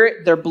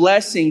inherit their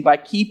blessing by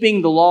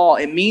keeping the law,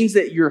 it means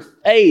that your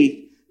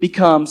faith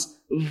becomes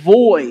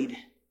void.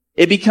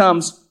 It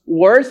becomes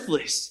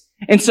worthless.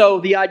 And so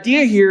the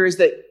idea here is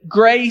that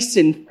grace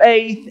and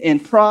faith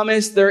and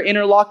promise, they're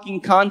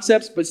interlocking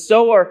concepts, but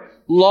so are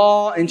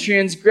law and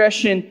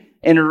transgression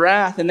and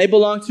wrath, and they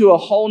belong to a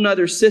whole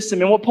nother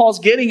system. And what Paul's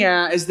getting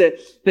at is that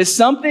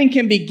something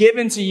can be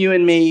given to you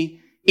and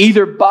me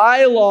either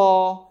by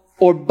law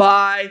or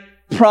by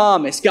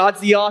promise. God's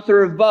the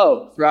author of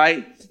both,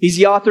 right? He's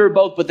the author of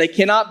both, but they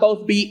cannot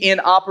both be in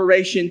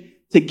operation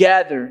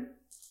together.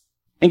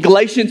 In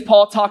Galatians,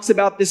 Paul talks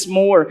about this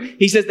more.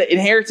 He says that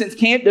inheritance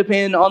can't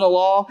depend on the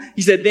law.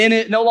 He said then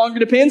it no longer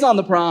depends on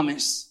the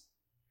promise.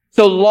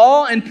 So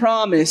law and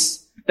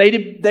promise,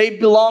 they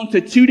belong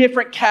to two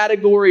different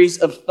categories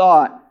of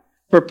thought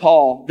for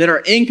Paul that are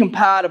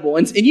incompatible.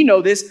 And you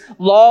know this,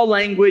 law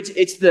language,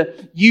 it's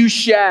the you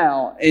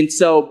shall. And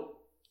so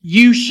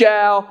you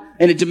shall,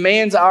 and it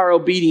demands our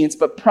obedience.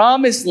 But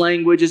promise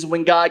language is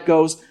when God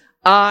goes,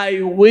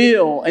 I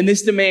will. And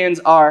this demands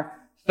our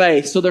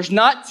faith. So there's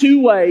not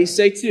two ways,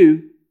 say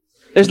two.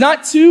 There's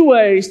not two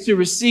ways to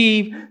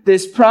receive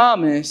this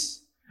promise.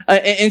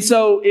 And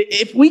so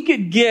if we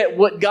could get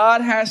what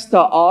God has to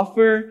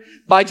offer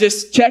by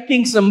just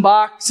checking some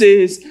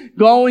boxes,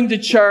 going to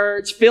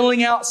church,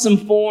 filling out some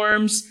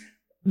forms,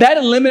 that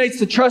eliminates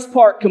the trust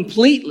part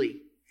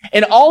completely.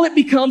 And all it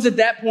becomes at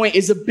that point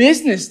is a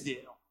business deal.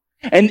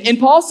 And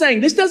Paul's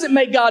saying this doesn't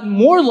make God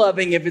more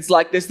loving if it's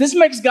like this. This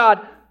makes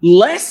God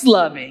less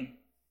loving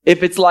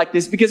if it's like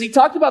this, because he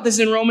talked about this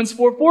in Romans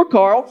 4:4,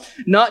 Carl.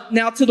 Not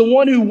now to the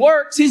one who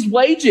works, his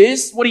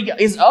wages, what he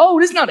is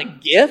owed, is not a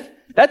gift.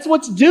 That's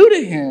what's due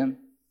to him.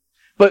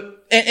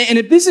 But, and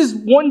if this is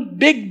one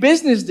big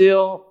business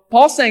deal,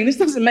 Paul's saying this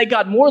doesn't make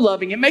God more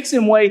loving. It makes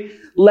him way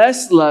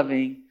less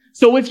loving.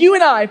 So if you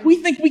and I, if we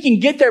think we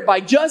can get there by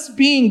just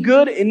being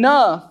good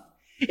enough,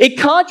 it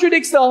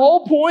contradicts the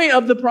whole point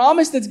of the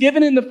promise that's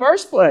given in the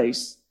first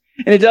place.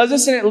 And it does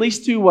this in at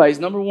least two ways.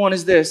 Number one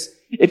is this.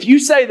 If you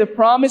say the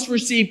promise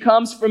received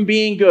comes from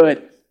being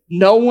good,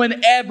 no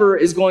one ever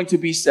is going to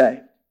be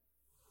saved.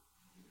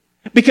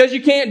 Because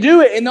you can't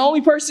do it. And the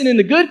only person in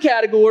the good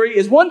category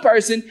is one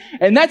person,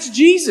 and that's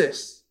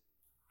Jesus.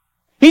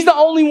 He's the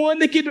only one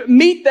that could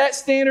meet that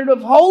standard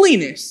of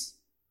holiness.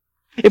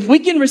 If we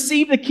can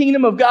receive the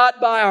kingdom of God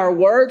by our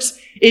works,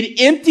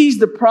 it empties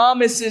the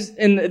promises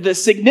and the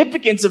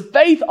significance of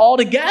faith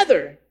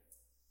altogether.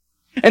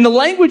 And the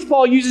language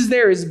Paul uses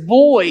there is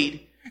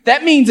void.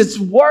 That means it's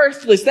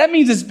worthless. That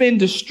means it's been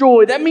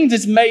destroyed. That means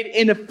it's made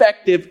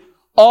ineffective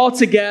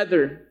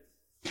altogether.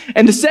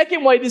 And the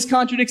second way this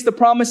contradicts the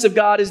promise of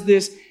God is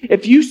this.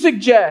 If you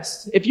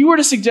were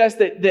to suggest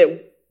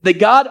that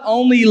God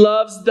only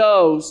loves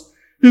those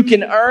who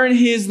can earn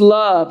His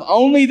love,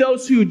 only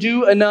those who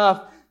do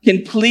enough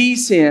can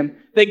please Him,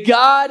 that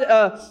God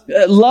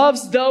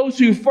loves those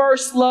who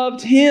first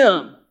loved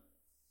Him,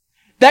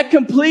 that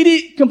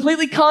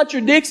completely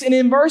contradicts and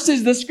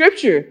inverses the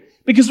Scripture.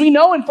 Because we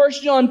know in 1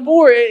 John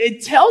 4,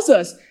 it tells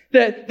us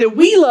that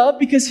we love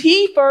because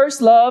He first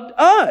loved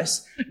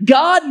us.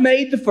 God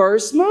made the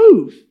first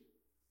move.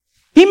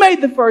 He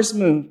made the first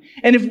move.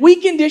 And if we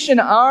condition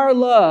our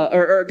love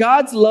or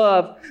God's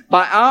love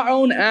by our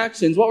own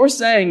actions, what we're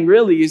saying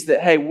really is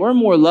that, hey, we're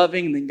more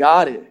loving than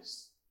God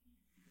is.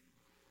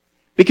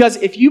 Because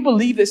if you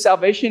believe that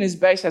salvation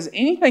has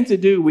anything to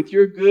do with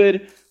your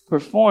good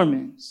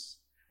performance,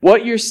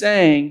 what you're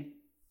saying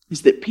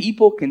is that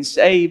people can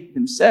save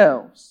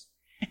themselves.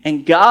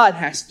 And God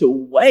has to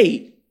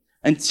wait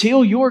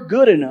until you're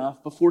good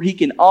enough before He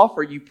can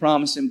offer you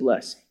promise and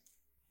blessing.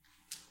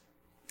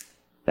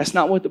 That's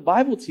not what the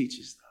Bible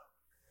teaches, though.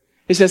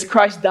 It says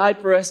Christ died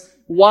for us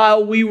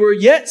while we were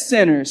yet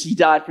sinners. He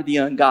died for the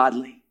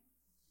ungodly.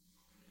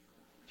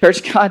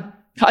 Church, God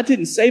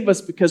didn't save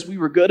us because we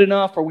were good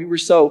enough or we were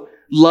so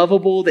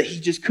lovable that He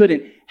just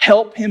couldn't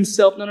help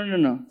Himself.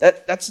 No.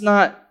 That's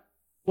not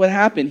what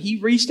happened. He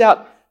reached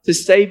out to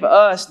save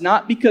us,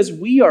 not because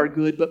we are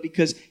good, but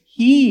because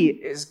He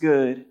is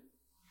good.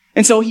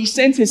 And so He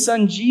sent His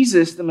Son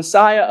Jesus, the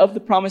Messiah of the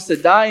promise, to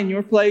die in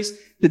your place,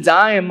 to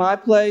die in my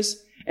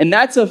place. And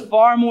that's a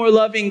far more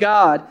loving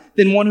God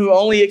than one who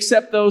only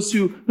accepts those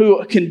who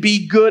can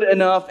be good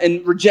enough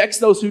and rejects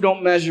those who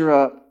don't measure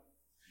up.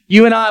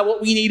 You and I,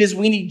 what we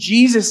need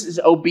Jesus'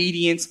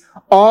 obedience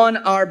on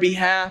our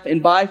behalf,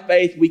 and by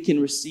faith we can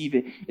receive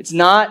it. It's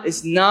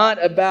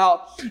not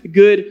about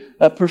good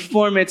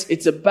performance.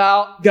 It's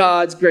about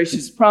God's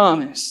gracious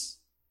promise.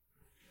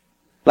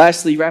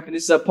 Lastly, wrapping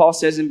this up, Paul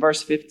says in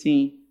verse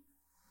 15,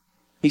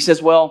 he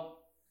says, well,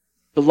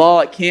 the law,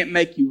 it can't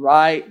make you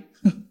right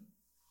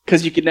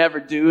because you could never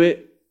do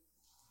it.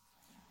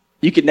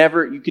 You could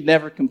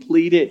never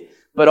complete it.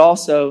 But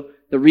also,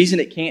 the reason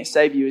it can't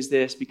save you is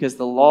this, because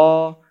the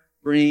law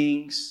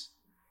brings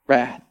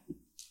wrath.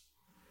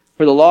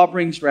 For the law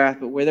brings wrath,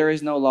 but where there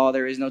is no law,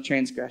 there is no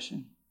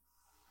transgression.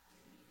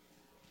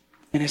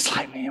 And it's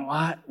like, man,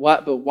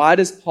 why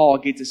does Paul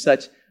get to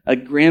such a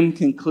grim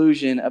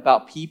conclusion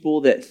about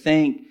people that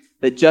think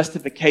that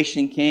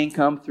justification can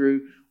come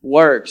through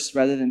works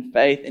rather than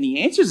faith? And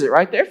he answers it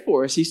right there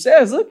for us. He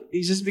says, look,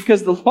 he says,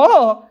 because the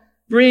law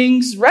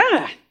brings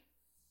wrath.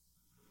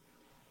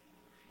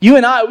 You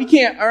and I, we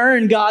can't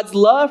earn God's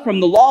love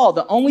from the law.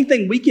 The only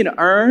thing we can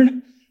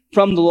earn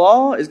from the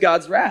law is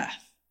God's wrath.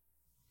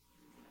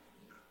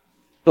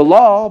 The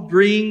law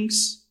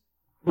brings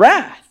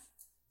wrath.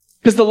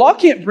 Because the law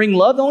can't bring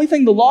love. The only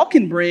thing the law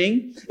can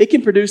bring, it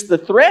can produce the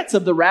threats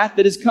of the wrath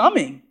that is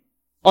coming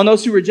on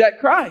those who reject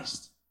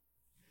Christ.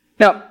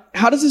 Now,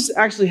 how does this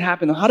actually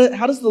happen? How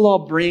does the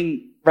law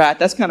bring wrath?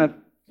 That's kind of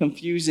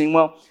confusing.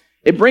 Well,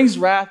 it brings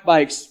wrath by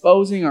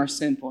exposing our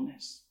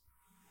sinfulness.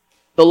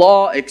 The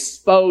law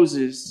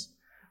exposes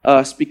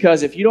us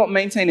because if you don't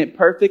maintain it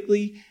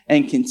perfectly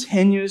and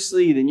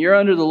continuously, then you're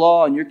under the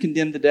law and you're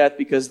condemned to death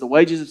because the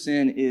wages of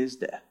sin is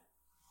death.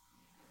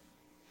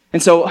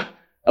 And so,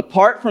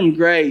 apart from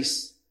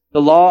grace,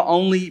 the law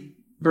only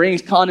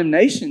brings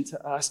condemnation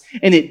to us,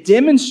 and it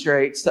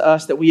demonstrates to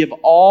us that we have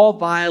all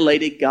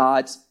violated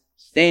God's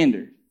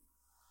standard.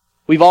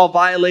 We've all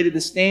violated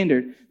the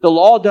standard. The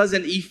law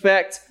doesn't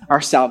effect our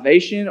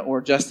salvation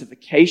or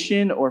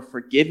justification or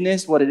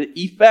forgiveness. What it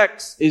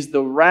effects is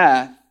the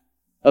wrath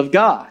of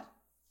God.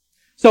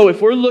 So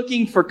if we're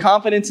looking for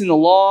confidence in the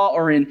law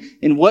or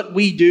in what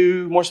we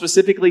do, more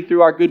specifically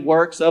through our good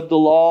works of the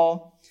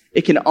law,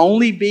 it can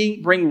only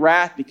bring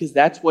wrath because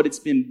that's what it's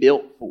been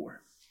built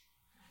for.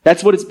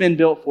 That's what it's been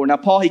built for. Now,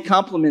 Paul, he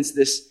complements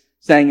this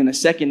saying in the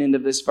second end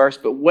of this verse,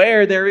 but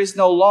where there is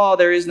no law,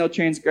 there is no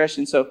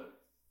transgression. So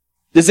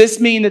does this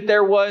mean that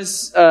there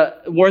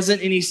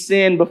wasn't any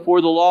sin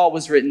before the law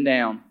was written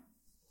down?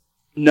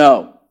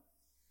 No.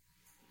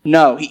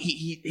 No,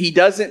 he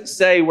doesn't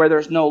say where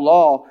there's no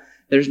law,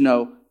 there's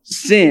no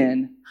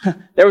sin.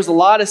 There was a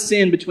lot of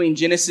sin between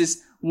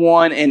Genesis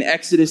 1 and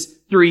Exodus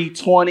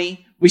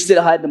 3:20. We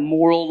still had the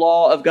moral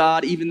law of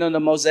God, even though the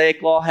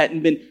Mosaic law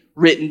hadn't been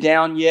written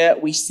down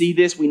yet. We see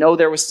this. We know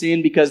there was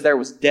sin because there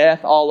was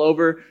death all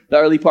over the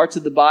early parts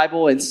of the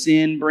Bible, and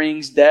sin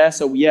brings death.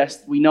 So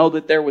yes, we know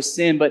that there was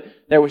sin, but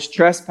there was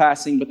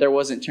trespassing, but there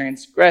wasn't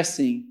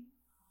transgressing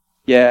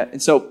yet.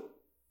 And so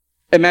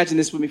imagine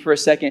this with me for a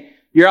second.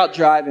 You're out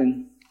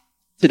driving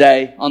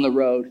today on the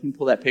road. You can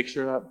pull that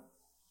picture up.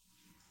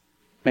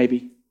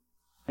 Maybe.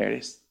 There it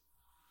is.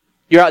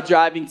 You're out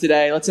driving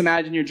today. Let's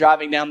imagine you're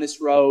driving down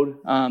this road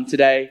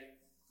today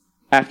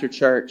after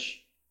church.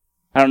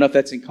 I don't know if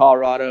that's in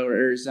Colorado or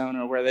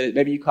Arizona or where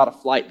maybe you caught a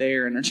flight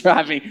there and are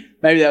driving.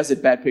 Maybe that was a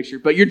bad picture.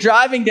 But you're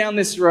driving down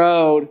this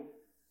road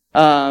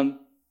and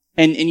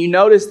you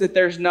notice that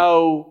there's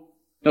no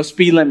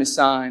speed limit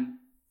sign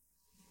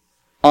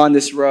on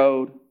this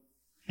road.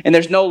 And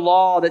there's no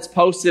law that's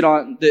posted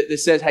on that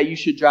says, hey, you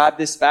should drive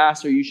this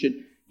fast or you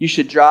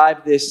should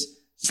drive this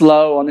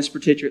slow on this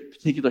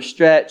particular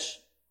stretch.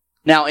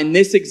 Now, in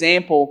this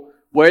example,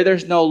 where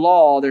there's no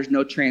law, there's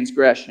no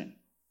transgression.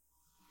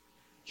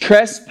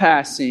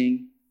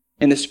 Trespassing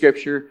in the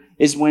scripture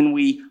is when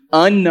we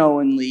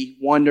unknowingly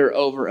wander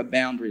over a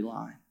boundary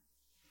line.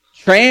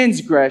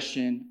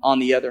 Transgression, on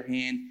the other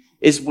hand,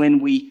 is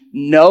when we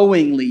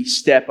knowingly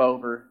step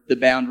over the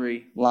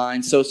boundary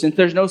line. So since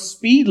there's no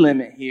speed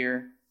limit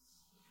here,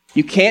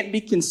 you can't be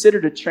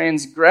considered a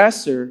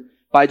transgressor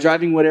by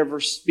driving whatever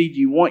speed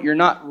you want. You're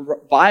not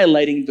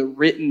violating the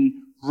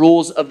written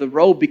rules of the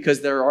road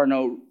because there are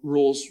no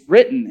rules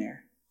written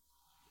there.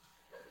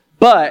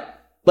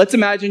 But let's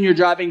imagine you're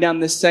driving down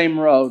this same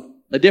road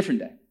a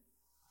different day.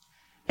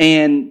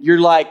 And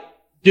you're like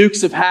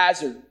Dukes of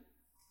Hazzard.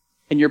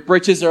 And your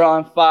britches are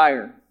on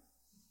fire.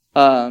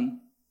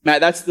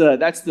 Matt, that's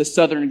the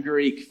Southern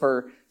Greek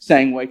for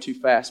saying way too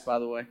fast, by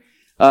the way.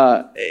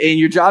 And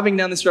you're driving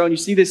down this road and you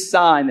see this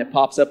sign that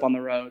pops up on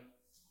the road.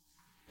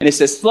 And it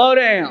says, slow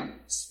down,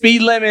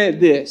 speed limit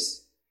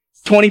this.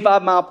 It's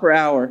 25 miles per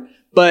hour.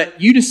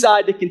 But you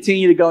decide to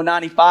continue to go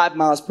 95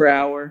 miles per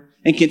hour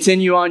and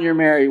continue on your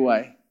merry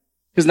way.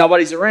 Because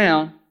nobody's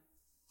around.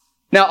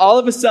 Now, all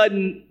of a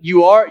sudden,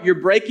 you're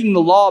breaking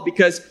the law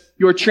because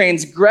you're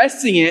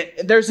transgressing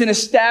it. There's an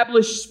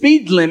established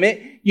speed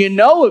limit. You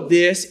know of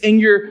this,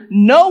 and you're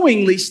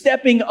knowingly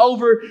stepping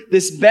over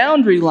this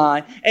boundary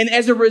line. And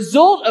as a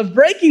result of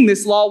breaking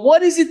this law,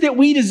 what is it that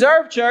we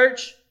deserve,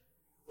 church?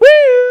 Woo,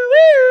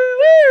 woo,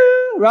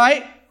 woo,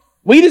 right?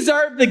 We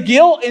deserve the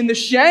guilt and the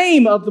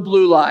shame of the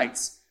blue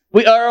lights.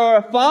 Or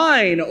a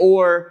fine,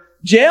 or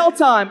jail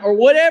time, or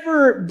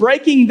whatever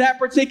breaking that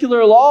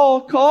particular law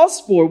calls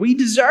for. We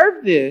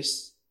deserve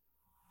this.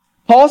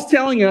 Paul's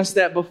telling us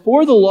that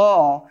before the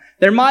law,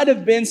 there might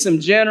have been some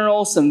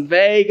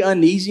vague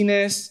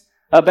uneasiness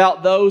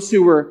about those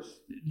who were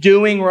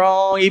doing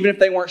wrong, even if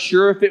they weren't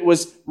sure if it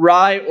was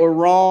right or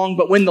wrong.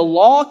 But when the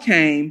law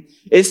came,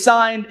 it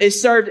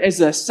served as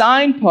a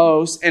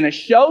signpost and a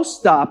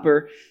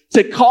showstopper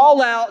to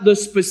call out the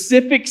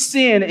specific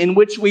sin in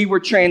which we were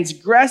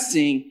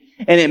transgressing.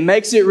 And it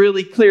makes it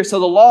really clear. So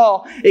the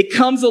law, it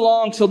comes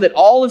along so that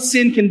all of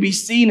sin can be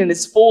seen in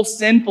its full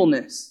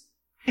sinfulness.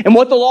 And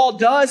what the law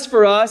does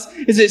for us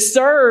is it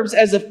serves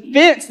as a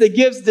fence that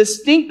gives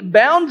distinct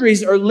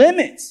boundaries or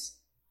limits.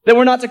 that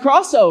we're not to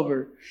cross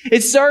over.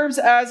 It serves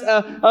as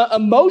a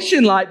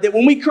motion light that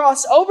when we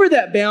cross over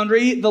that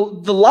boundary, the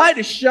light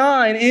is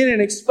shine in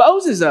and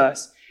exposes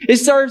us. It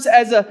serves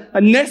as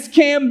a Nest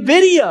Cam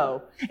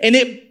video, and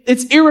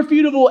it's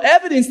irrefutable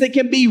evidence that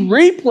can be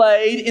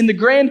replayed in the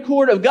grand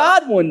court of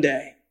God one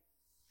day.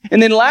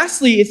 And then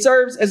lastly, it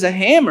serves as a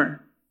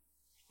hammer,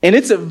 and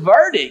it's a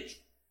verdict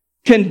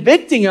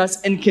convicting us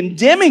and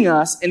condemning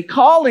us and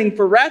calling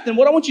for wrath. And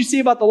what I want you to see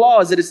about the law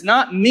is that it's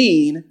not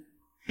mean.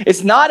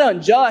 It's not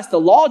unjust. The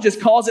law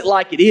just calls it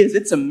like it is.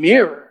 It's a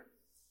mirror.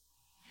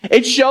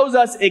 It shows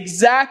us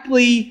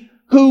exactly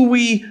who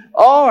we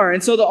are.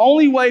 And so the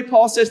only way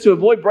Paul says to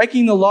avoid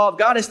breaking the law of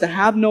God is to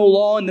have no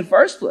law in the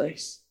first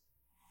place.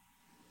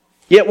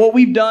 Yet what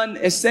we've done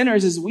as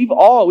sinners is we've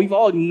all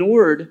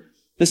ignored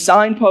the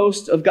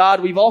signpost of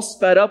God. We've all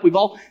sped up. We've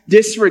all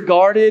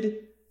disregarded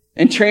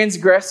and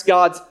transgressed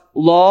God's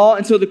law.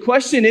 And so the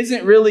question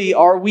isn't really,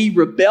 are we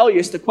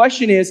rebellious? The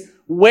question is,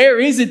 where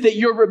is it that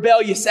you're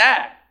rebellious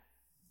at?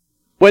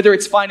 Whether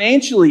it's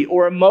financially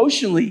or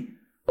emotionally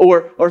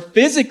or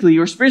physically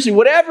or spiritually,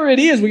 whatever it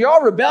is, we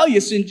are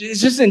rebellious, and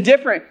it's just in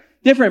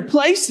different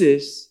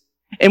places.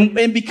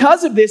 And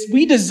because of this,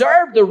 we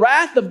deserve the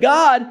wrath of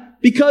God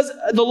because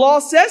the law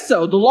says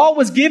so. The law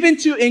was given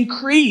to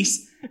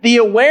increase the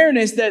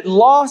awareness that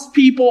lost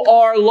people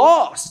are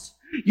lost.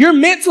 You're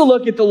meant to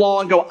look at the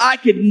law and go, I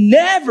could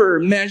never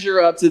measure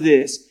up to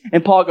this.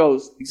 And Paul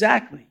goes,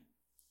 exactly.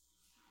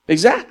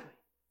 Exactly.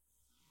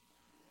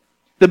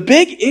 The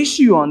big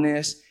issue on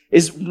this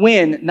is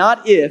when,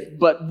 not if,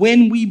 but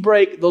when we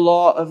break the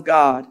law of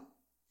God.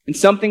 And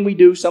something we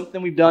do,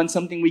 something we've done,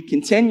 something we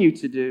continue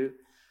to do.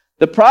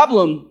 The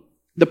problem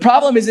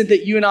isn't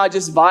that you and I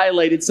just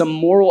violated some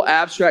moral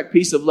abstract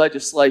piece of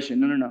legislation.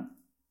 No.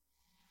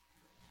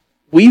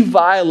 We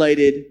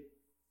violated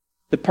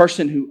the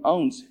person who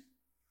owns it.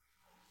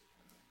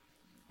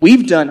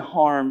 We've done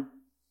harm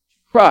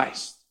to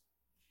Christ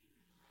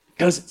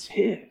because it's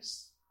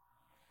His.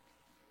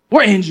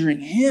 We're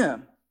injuring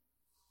Him.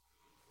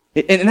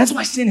 And that's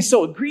why sin is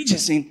so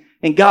egregious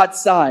in God's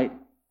sight.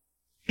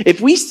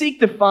 If we seek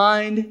to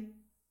find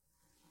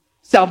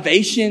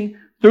salvation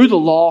through the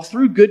law,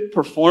 through good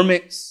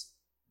performance,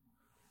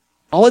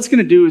 all it's going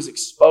to do is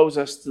expose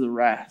us to the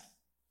wrath.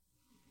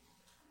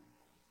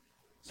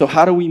 So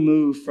how do we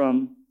move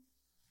from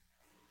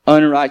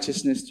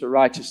unrighteousness to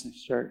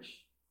righteousness,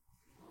 church?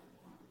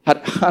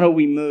 How do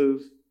we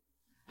move?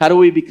 How do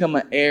we become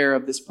an heir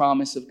of this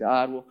promise of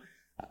God? Well,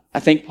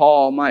 I think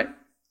Paul might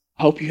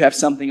hope you have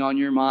something on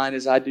your mind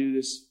as I do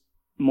this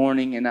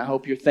morning, and I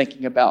hope you're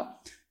thinking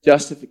about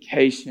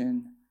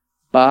justification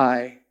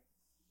by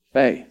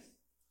faith.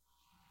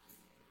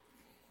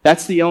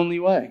 That's the only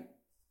way.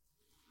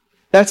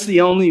 That's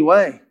the only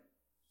way.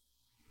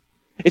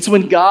 It's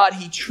when God,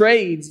 He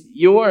trades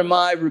your and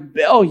my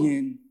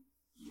rebellion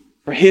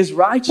for His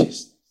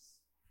righteousness.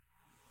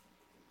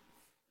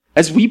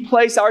 As we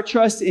place our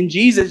trust in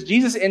Jesus,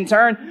 Jesus in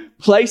turn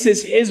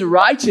places His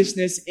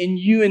righteousness in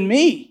you and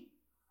me.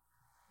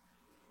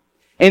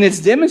 And it's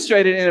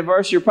demonstrated in a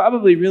verse you're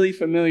probably really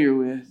familiar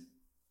with.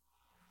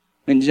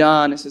 In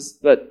John, it says,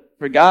 but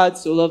for God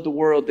so loved the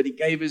world that He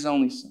gave His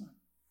only Son.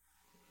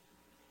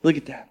 Look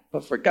at that.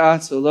 But for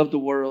God so loved the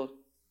world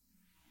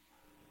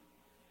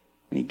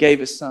and He gave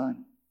His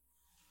Son.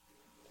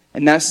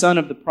 And that Son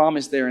of the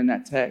promise there in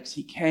that text,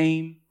 He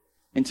came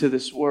into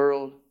this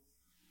world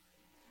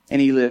and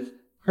He lived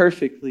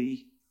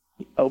perfectly.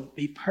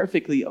 He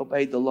perfectly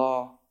obeyed the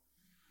law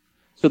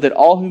so that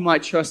all who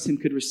might trust Him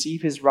could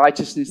receive His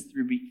righteousness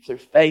through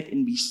faith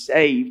and be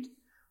saved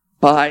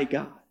by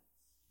God.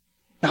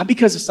 Not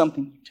because of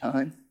something you've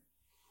done.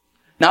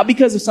 Not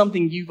because of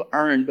something you've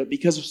earned, but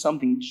because of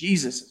something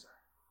Jesus has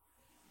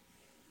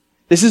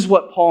earned. This is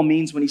what Paul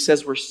means when he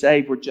says we're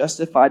saved. We're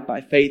justified by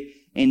faith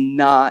and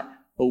not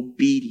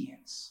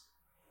obedience.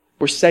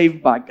 We're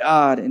saved by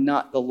God and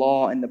not the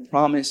law, and the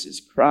promise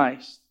is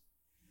Christ.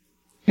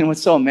 And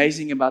what's so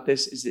amazing about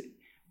this is that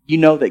you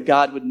know that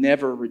God would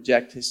never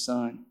reject His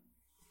Son.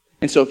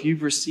 And so if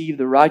you've received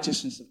the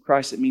righteousness of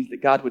Christ, it means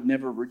that God would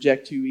never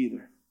reject you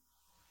either.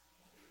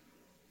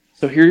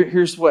 So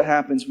here's what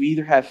happens. We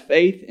either have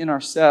faith in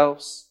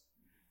ourselves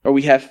or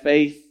we have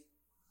faith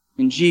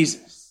in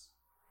Jesus.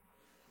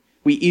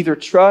 We either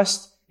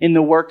trust in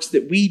the works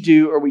that we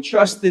do or we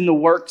trust in the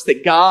works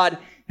that God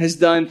has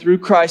done through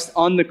Christ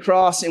on the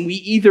cross. And we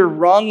either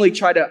wrongly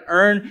try to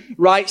earn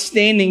right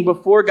standing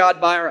before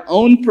God by our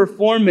own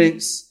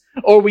performance,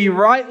 or we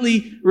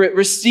rightly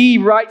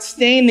receive right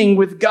standing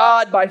with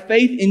God by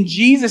faith in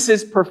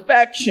Jesus'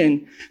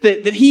 perfection,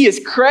 that He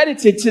is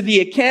credited to the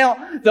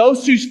account,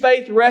 those whose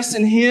faith rests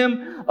in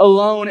Him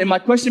alone. And my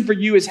question for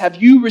you is, have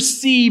you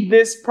received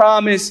this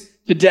promise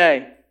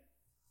today?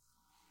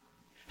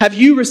 Have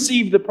you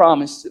received the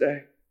promise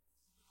today?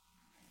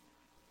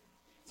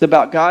 It's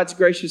about God's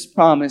gracious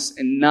promise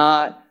and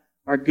not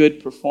our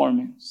good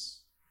performance.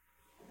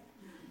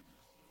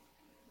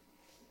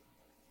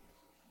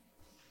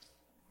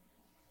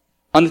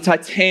 On the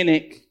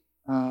Titanic,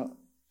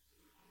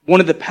 one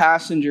of the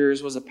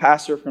passengers was a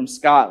pastor from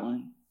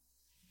Scotland.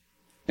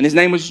 And his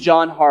name was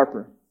John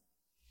Harper.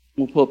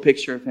 We'll pull a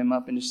picture of him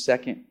up in just a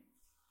second.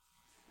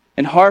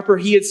 And Harper,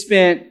 he had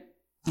spent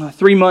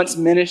 3 months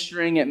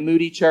ministering at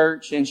Moody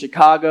Church in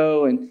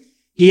Chicago, and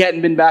he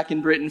hadn't been back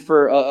in Britain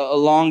for a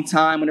long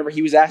time whenever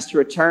he was asked to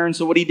return.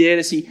 So what he did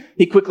is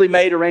he quickly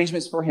made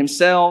arrangements for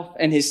himself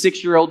and his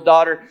 6-year-old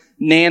daughter,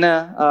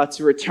 Nana,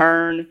 to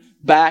return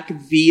back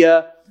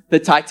via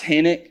the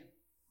Titanic.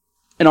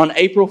 And on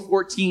April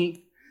 14th,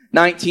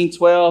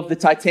 1912, the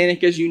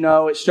Titanic, as you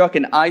know, it struck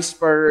an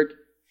iceberg.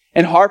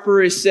 And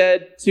Harper is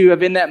said to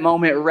have, in that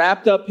moment,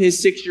 wrapped up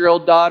his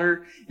 6-year-old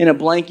daughter in a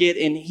blanket.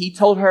 And he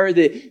told her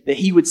that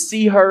he would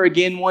see her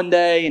again one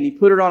day. And he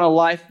put her on a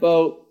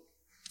lifeboat.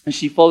 And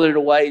she folded it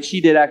away. And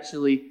she did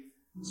actually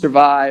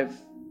survive.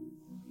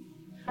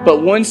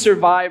 But one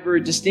survivor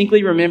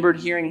distinctly remembered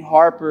hearing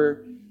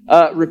Harper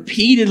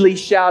repeatedly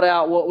shout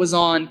out what was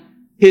on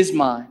his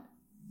mind.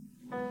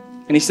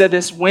 And he said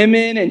this: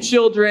 women and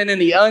children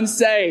and the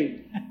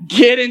unsaved,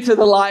 get into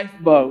the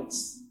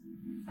lifeboats.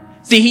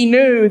 See, he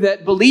knew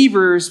that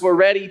believers were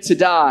ready to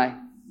die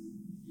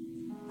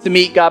to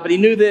meet God, but he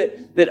knew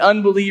that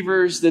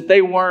unbelievers, that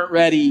they weren't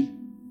ready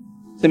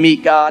to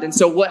meet God. And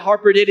so what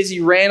Harper did is he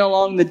ran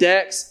along the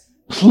decks,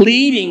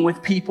 pleading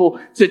with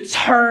people to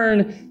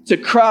turn to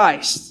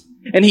Christ.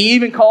 And he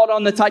even called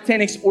on the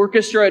Titanic's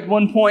orchestra at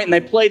one point, and they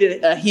played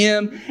a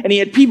hymn, and he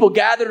had people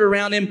gathered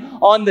around him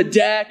on the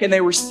deck, and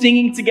they were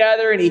singing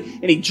together, and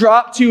he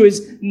dropped to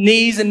his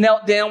knees and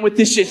knelt down with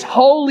this just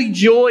holy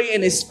joy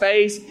in his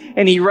face,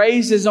 and he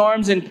raised his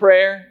arms in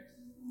prayer.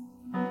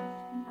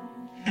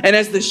 And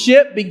as the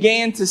ship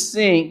began to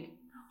sink,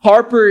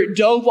 Harper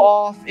dove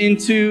off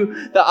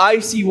into the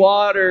icy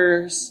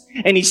waters,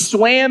 and he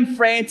swam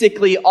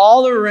frantically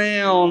all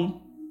around,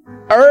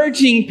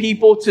 urging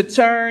people to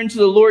turn to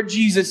the Lord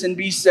Jesus and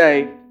be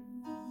saved.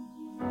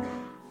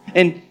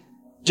 And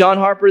John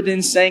Harper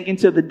then sank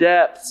into the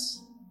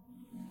depths,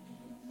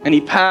 and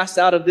he passed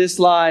out of this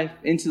life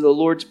into the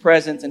Lord's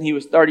presence, and he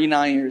was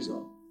 39 years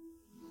old.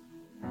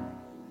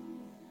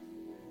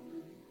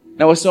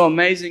 Now, what's so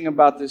amazing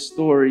about this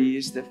story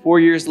is that 4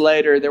 years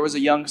later, there was a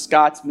young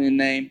Scotsman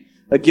named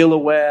Aguila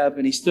Webb,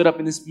 and he stood up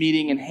in this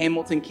meeting in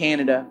Hamilton,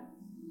 Canada,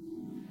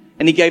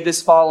 and he gave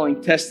this following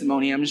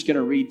testimony. I'm just going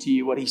to read to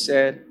you what he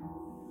said.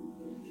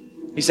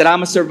 He said,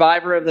 "I'm a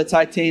survivor of the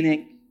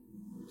Titanic.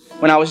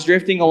 When I was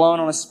drifting alone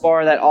on a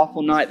spar that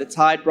awful night, the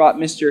tide brought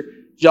Mr.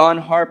 John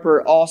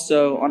Harper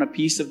also on a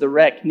piece of the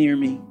wreck near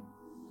me.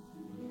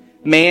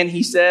 'Man,'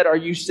 he said, 'are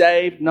you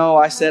saved?' 'No,'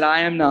 I said, 'I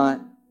am not.'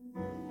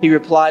 He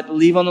replied,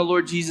 'Believe on the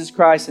Lord Jesus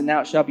Christ and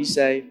thou shalt be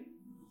saved.'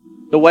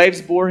 The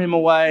waves bore him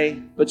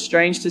away, but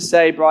strange to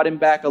say, brought him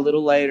back a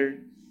little later.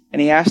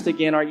 And he asked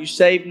again, 'Are you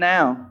saved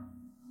now?'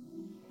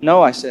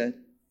 'No,' I said,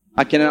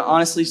 'I can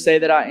honestly say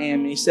that I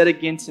am.' And he said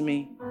again to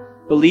me,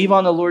 'Believe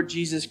on the Lord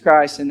Jesus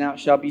Christ and thou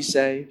shalt be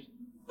saved.'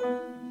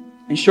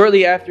 And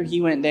shortly after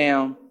he went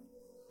down,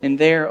 and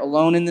there,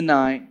 alone in the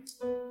night,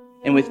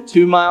 and with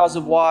 2 miles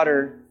of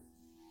water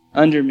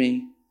under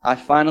me, I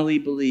finally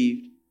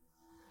believed.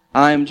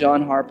 I am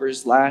John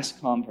Harper's last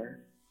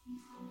convert."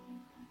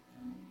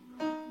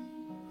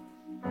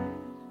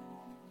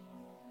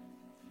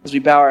 As we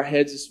bow our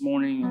heads this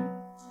morning,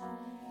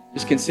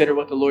 just consider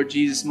what the Lord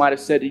Jesus might have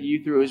said to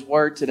you through His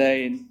Word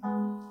today, and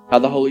how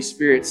the Holy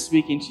Spirit's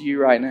speaking to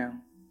you right now.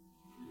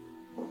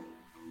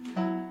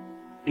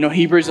 You know,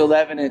 Hebrews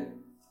 11,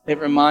 it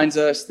reminds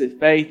us that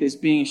faith is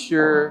being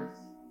sure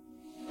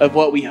of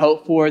what we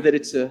hope for, that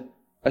it's a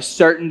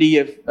certainty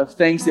of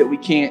things that we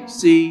can't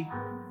see.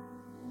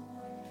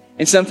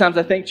 And sometimes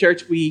I think,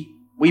 church, we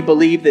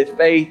believe that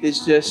faith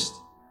is just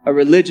a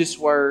religious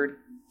word.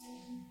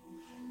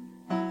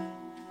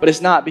 But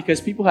it's not,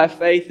 because people have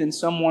faith in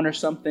someone or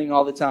something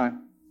all the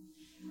time.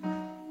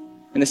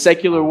 In the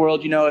secular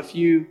world, you know, if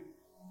you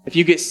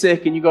get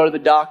sick and you go to the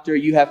doctor,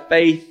 you have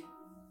faith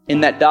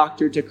in that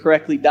doctor to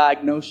correctly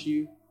diagnose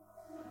you.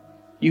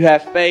 You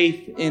have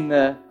faith in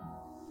the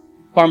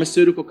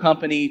pharmaceutical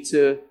company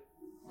to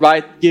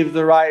give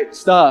the right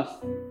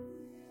stuff.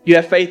 You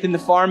have faith in the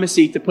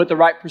pharmacy to put the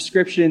right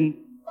prescription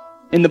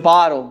in the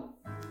bottle.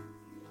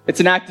 It's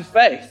an act of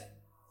faith.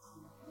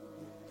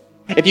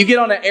 If you get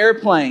on an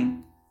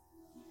airplane,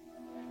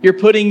 you're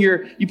putting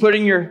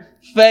your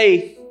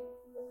faith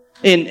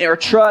in, or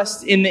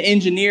trust in, the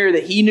engineer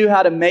that he knew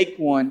how to make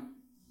one.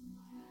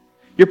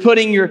 You're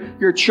putting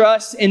your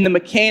trust in the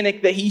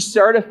mechanic that he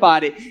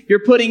certified it.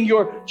 You're putting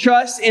your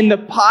trust in the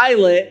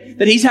pilot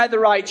that he's had the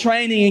right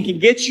training and can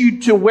get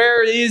you to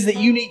where it is that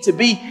you need to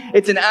be.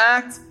 It's an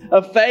act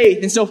of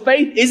faith. And so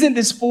faith isn't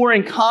this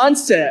foreign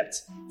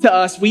concept to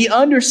us. We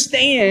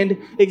understand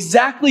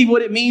exactly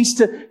what it means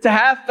to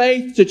have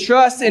faith, to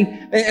trust.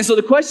 And so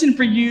the question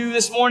for you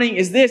this morning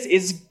is this: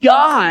 is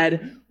God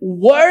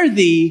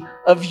worthy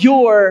of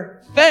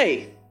your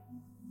faith?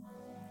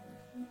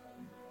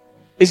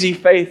 Is He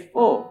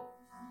faithful?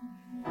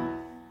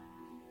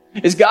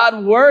 Is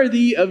God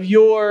worthy of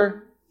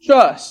your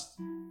trust?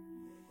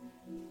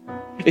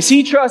 Is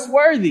He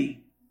trustworthy?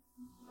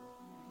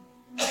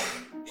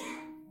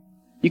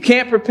 You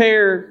can't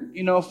prepare,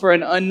 for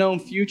an unknown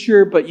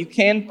future, but you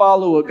can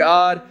follow a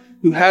God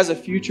who has a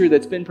future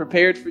that's been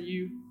prepared for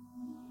you.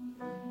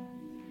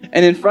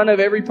 And in front of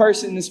every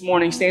person this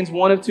morning stands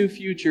one of two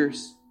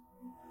futures.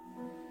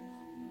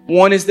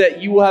 One is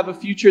that you will have a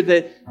future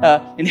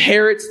that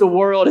inherits the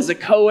world as a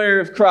co-heir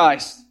of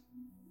Christ.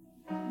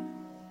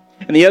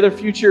 And the other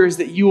future is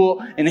that you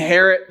will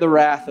inherit the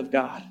wrath of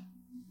God.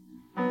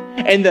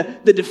 And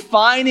the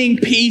defining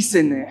piece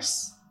in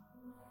this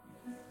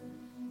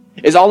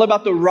is all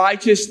about the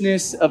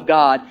righteousness of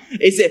God.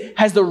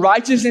 Has the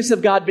righteousness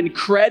of God been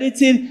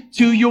credited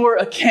to your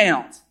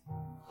account?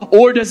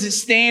 Or does it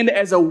stand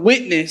as a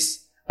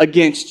witness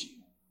against you?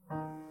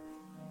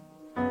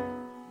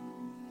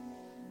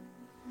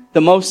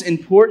 The most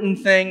important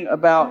thing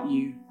about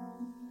you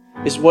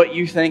is what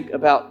you think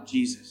about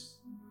Jesus.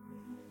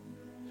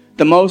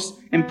 The most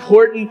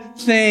important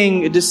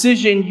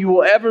decision you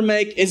will ever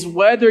make is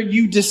whether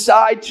you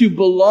decide to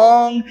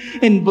belong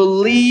and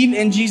believe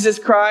in Jesus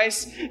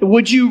Christ.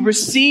 Would you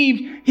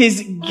receive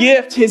His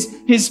gift,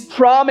 His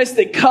promise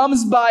that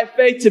comes by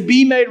faith to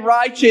be made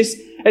righteous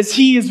as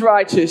He is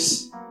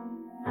righteous?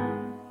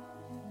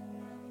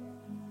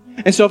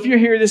 And so if you're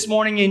here this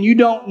morning and you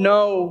don't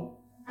know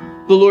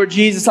the Lord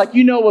Jesus, like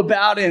you know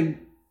about Him,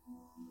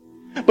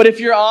 but if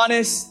you're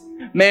honest,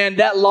 man,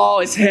 that law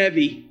is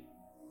heavy.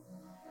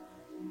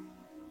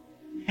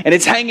 And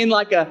it's hanging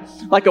like a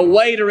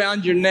weight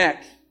around your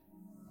neck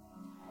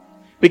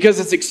because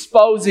it's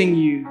exposing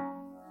you.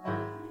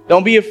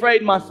 Don't be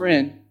afraid, my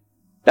friend.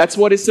 That's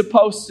what it's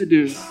supposed to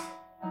do.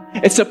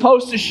 It's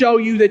supposed to show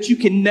you that you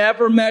can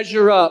never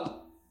measure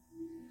up.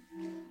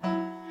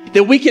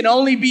 That we can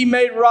only be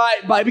made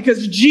right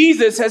because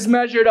Jesus has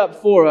measured up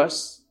for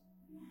us.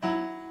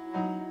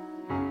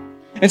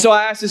 And so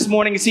I asked this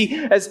morning, as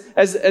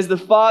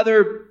the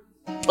Father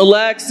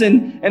elects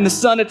and the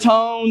Son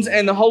atones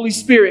and the Holy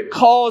Spirit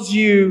calls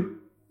you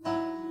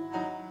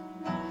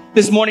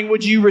this morning,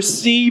 would you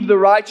receive the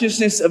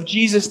righteousness of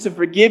Jesus to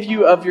forgive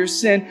you of your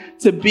sin,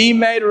 to be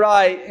made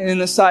right in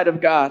the sight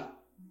of God?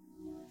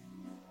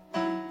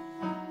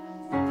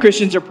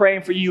 Christians are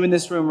praying for you in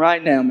this room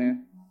right now,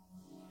 man.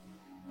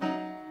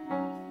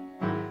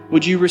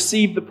 Would you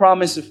receive the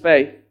promise of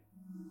faith,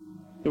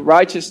 the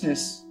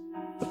righteousness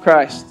of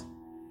Christ?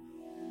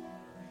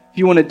 If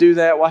you want to do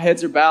that while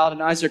heads are bowed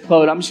and eyes are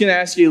closed, I'm just going to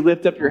ask you to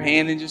lift up your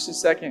hand in just a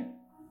second.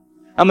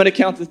 I'm going to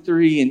count to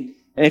 3.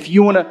 And if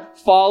you want to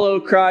follow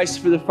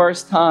Christ for the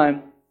first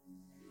time,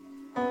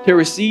 to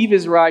receive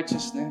His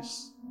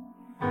righteousness,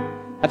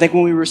 I think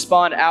when we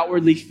respond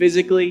outwardly,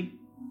 physically,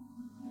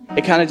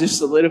 it kind of just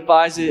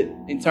solidifies it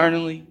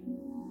internally.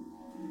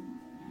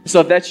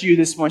 So if that's you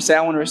this morning, say,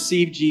 I want to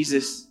receive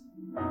Jesus.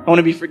 I want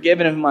to be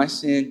forgiven of my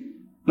sin.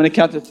 I'm going to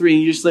count to 3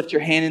 and you just lift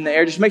your hand in the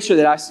air. Just make sure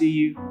that I see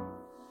you.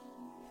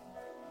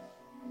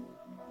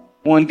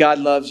 1, God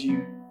loves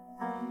you.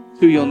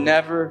 2, you'll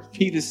never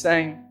be the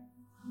same.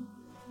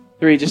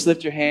 3, just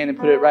lift your hand and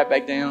put it right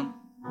back down.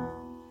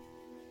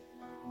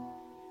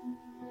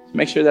 Just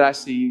make sure that I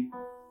see you.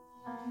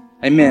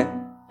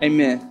 Amen.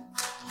 Amen.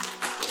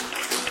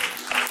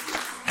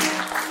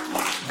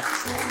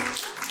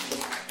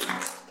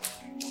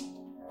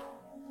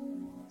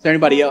 Is there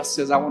anybody else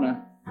who says, I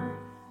want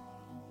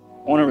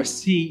to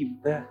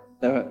receive the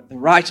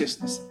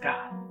righteousness of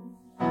God?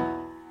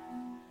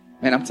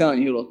 Man, I'm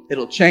telling you,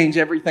 it'll change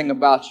everything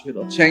about you.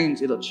 It'll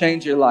change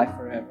your life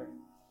forever.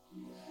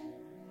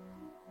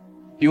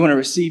 If you want to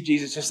receive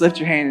Jesus, just lift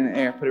your hand in the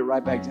air, put it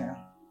right back down.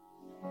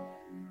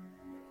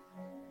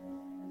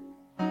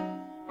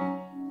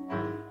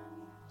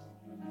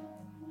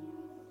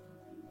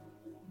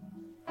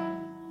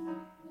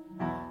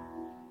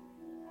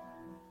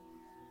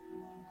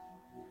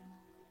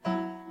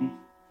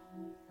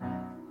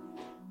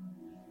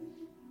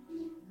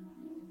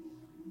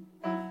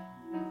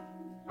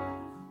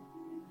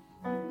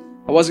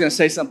 I was going to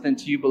say something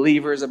to you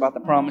believers about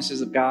the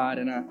promises of God,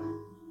 and I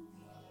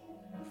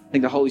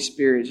think the Holy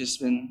Spirit has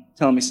just been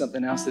telling me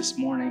something else this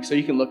morning. So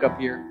you can look up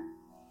here.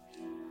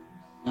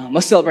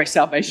 Let's celebrate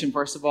salvation,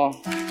 first of all.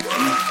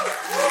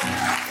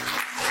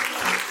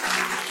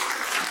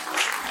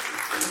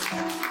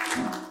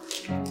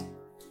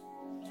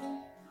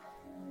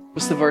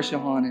 What's the verse,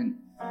 Johan?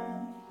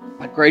 And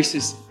my grace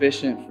is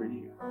sufficient for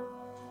you.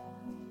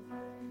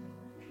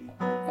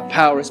 My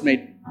power is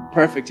made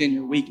perfect in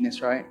your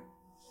weakness, right?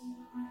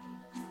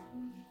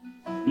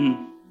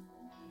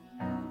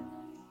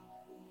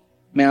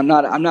 Man,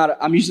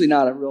 I'm usually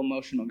not a real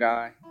emotional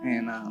guy,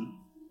 and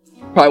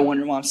probably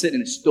wondering why I'm sitting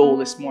in a stool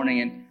this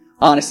morning. And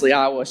honestly,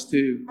 I was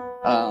too.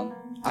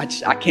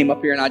 I came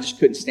up here and I just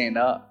couldn't stand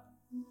up,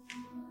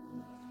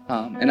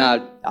 and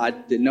I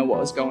didn't know what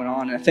was going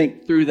on. And I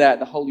think through that,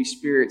 the Holy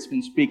Spirit's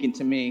been speaking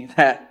to me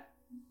that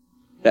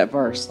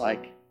verse,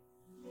 like,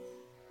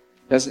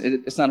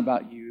 it's not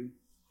about you.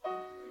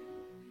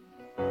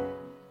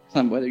 It's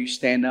not whether you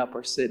stand up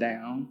or sit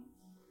down.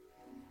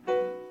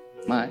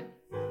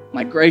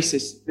 My grace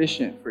is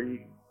sufficient for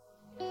you.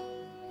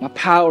 My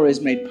power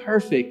is made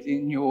perfect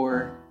in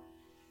your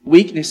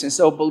weakness. And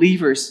so,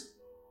 believers,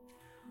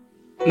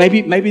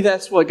 Maybe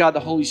that's what God the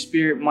Holy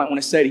Spirit might want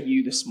to say to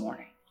you this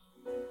morning.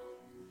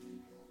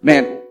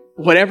 Man,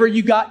 whatever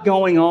you got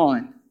going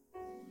on,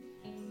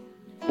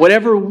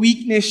 whatever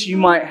weakness you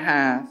might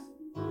have,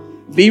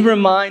 be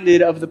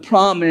reminded of the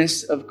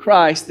promise of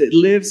Christ that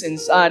lives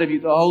inside of you,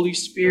 the Holy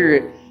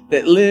Spirit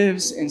that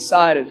lives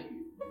inside of you.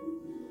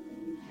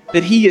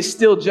 That He is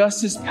still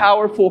just as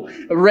powerful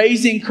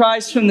raising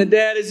Christ from the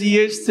dead as He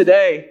is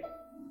today.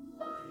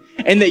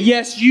 And that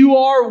yes, you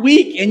are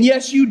weak, and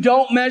yes, you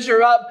don't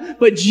measure up,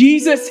 but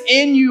Jesus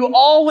in you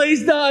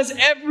always does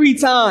every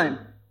time.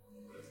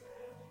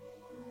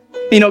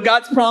 You know,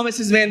 God's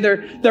promises, man,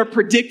 they're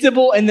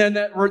predictable and then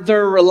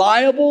they're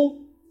reliable.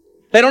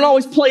 They don't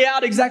always play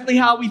out exactly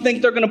how we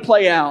think they're going to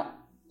play out.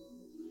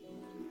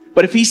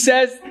 But if He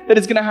says that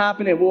it's going to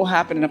happen, it will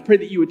happen. And I pray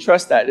that you would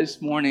trust that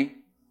this morning.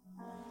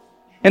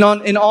 And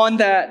on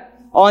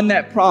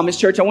that promise,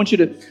 church, I want you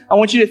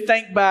to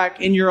think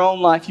back in your own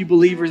life, you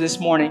believers this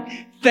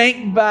morning.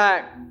 Think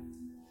back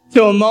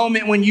to a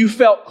moment when you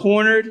felt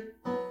cornered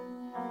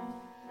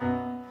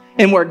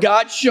and where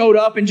God showed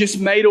up and just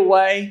made a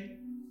way.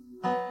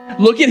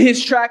 Look at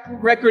His track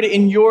record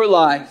in your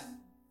life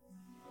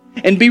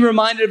and be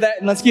reminded of that.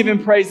 And let's give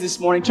Him praise this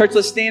morning. Church,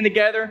 let's stand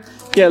together.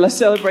 Yeah, let's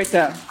celebrate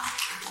that.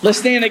 Let's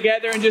stand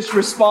together and just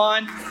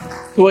respond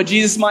to what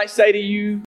Jesus might say to you.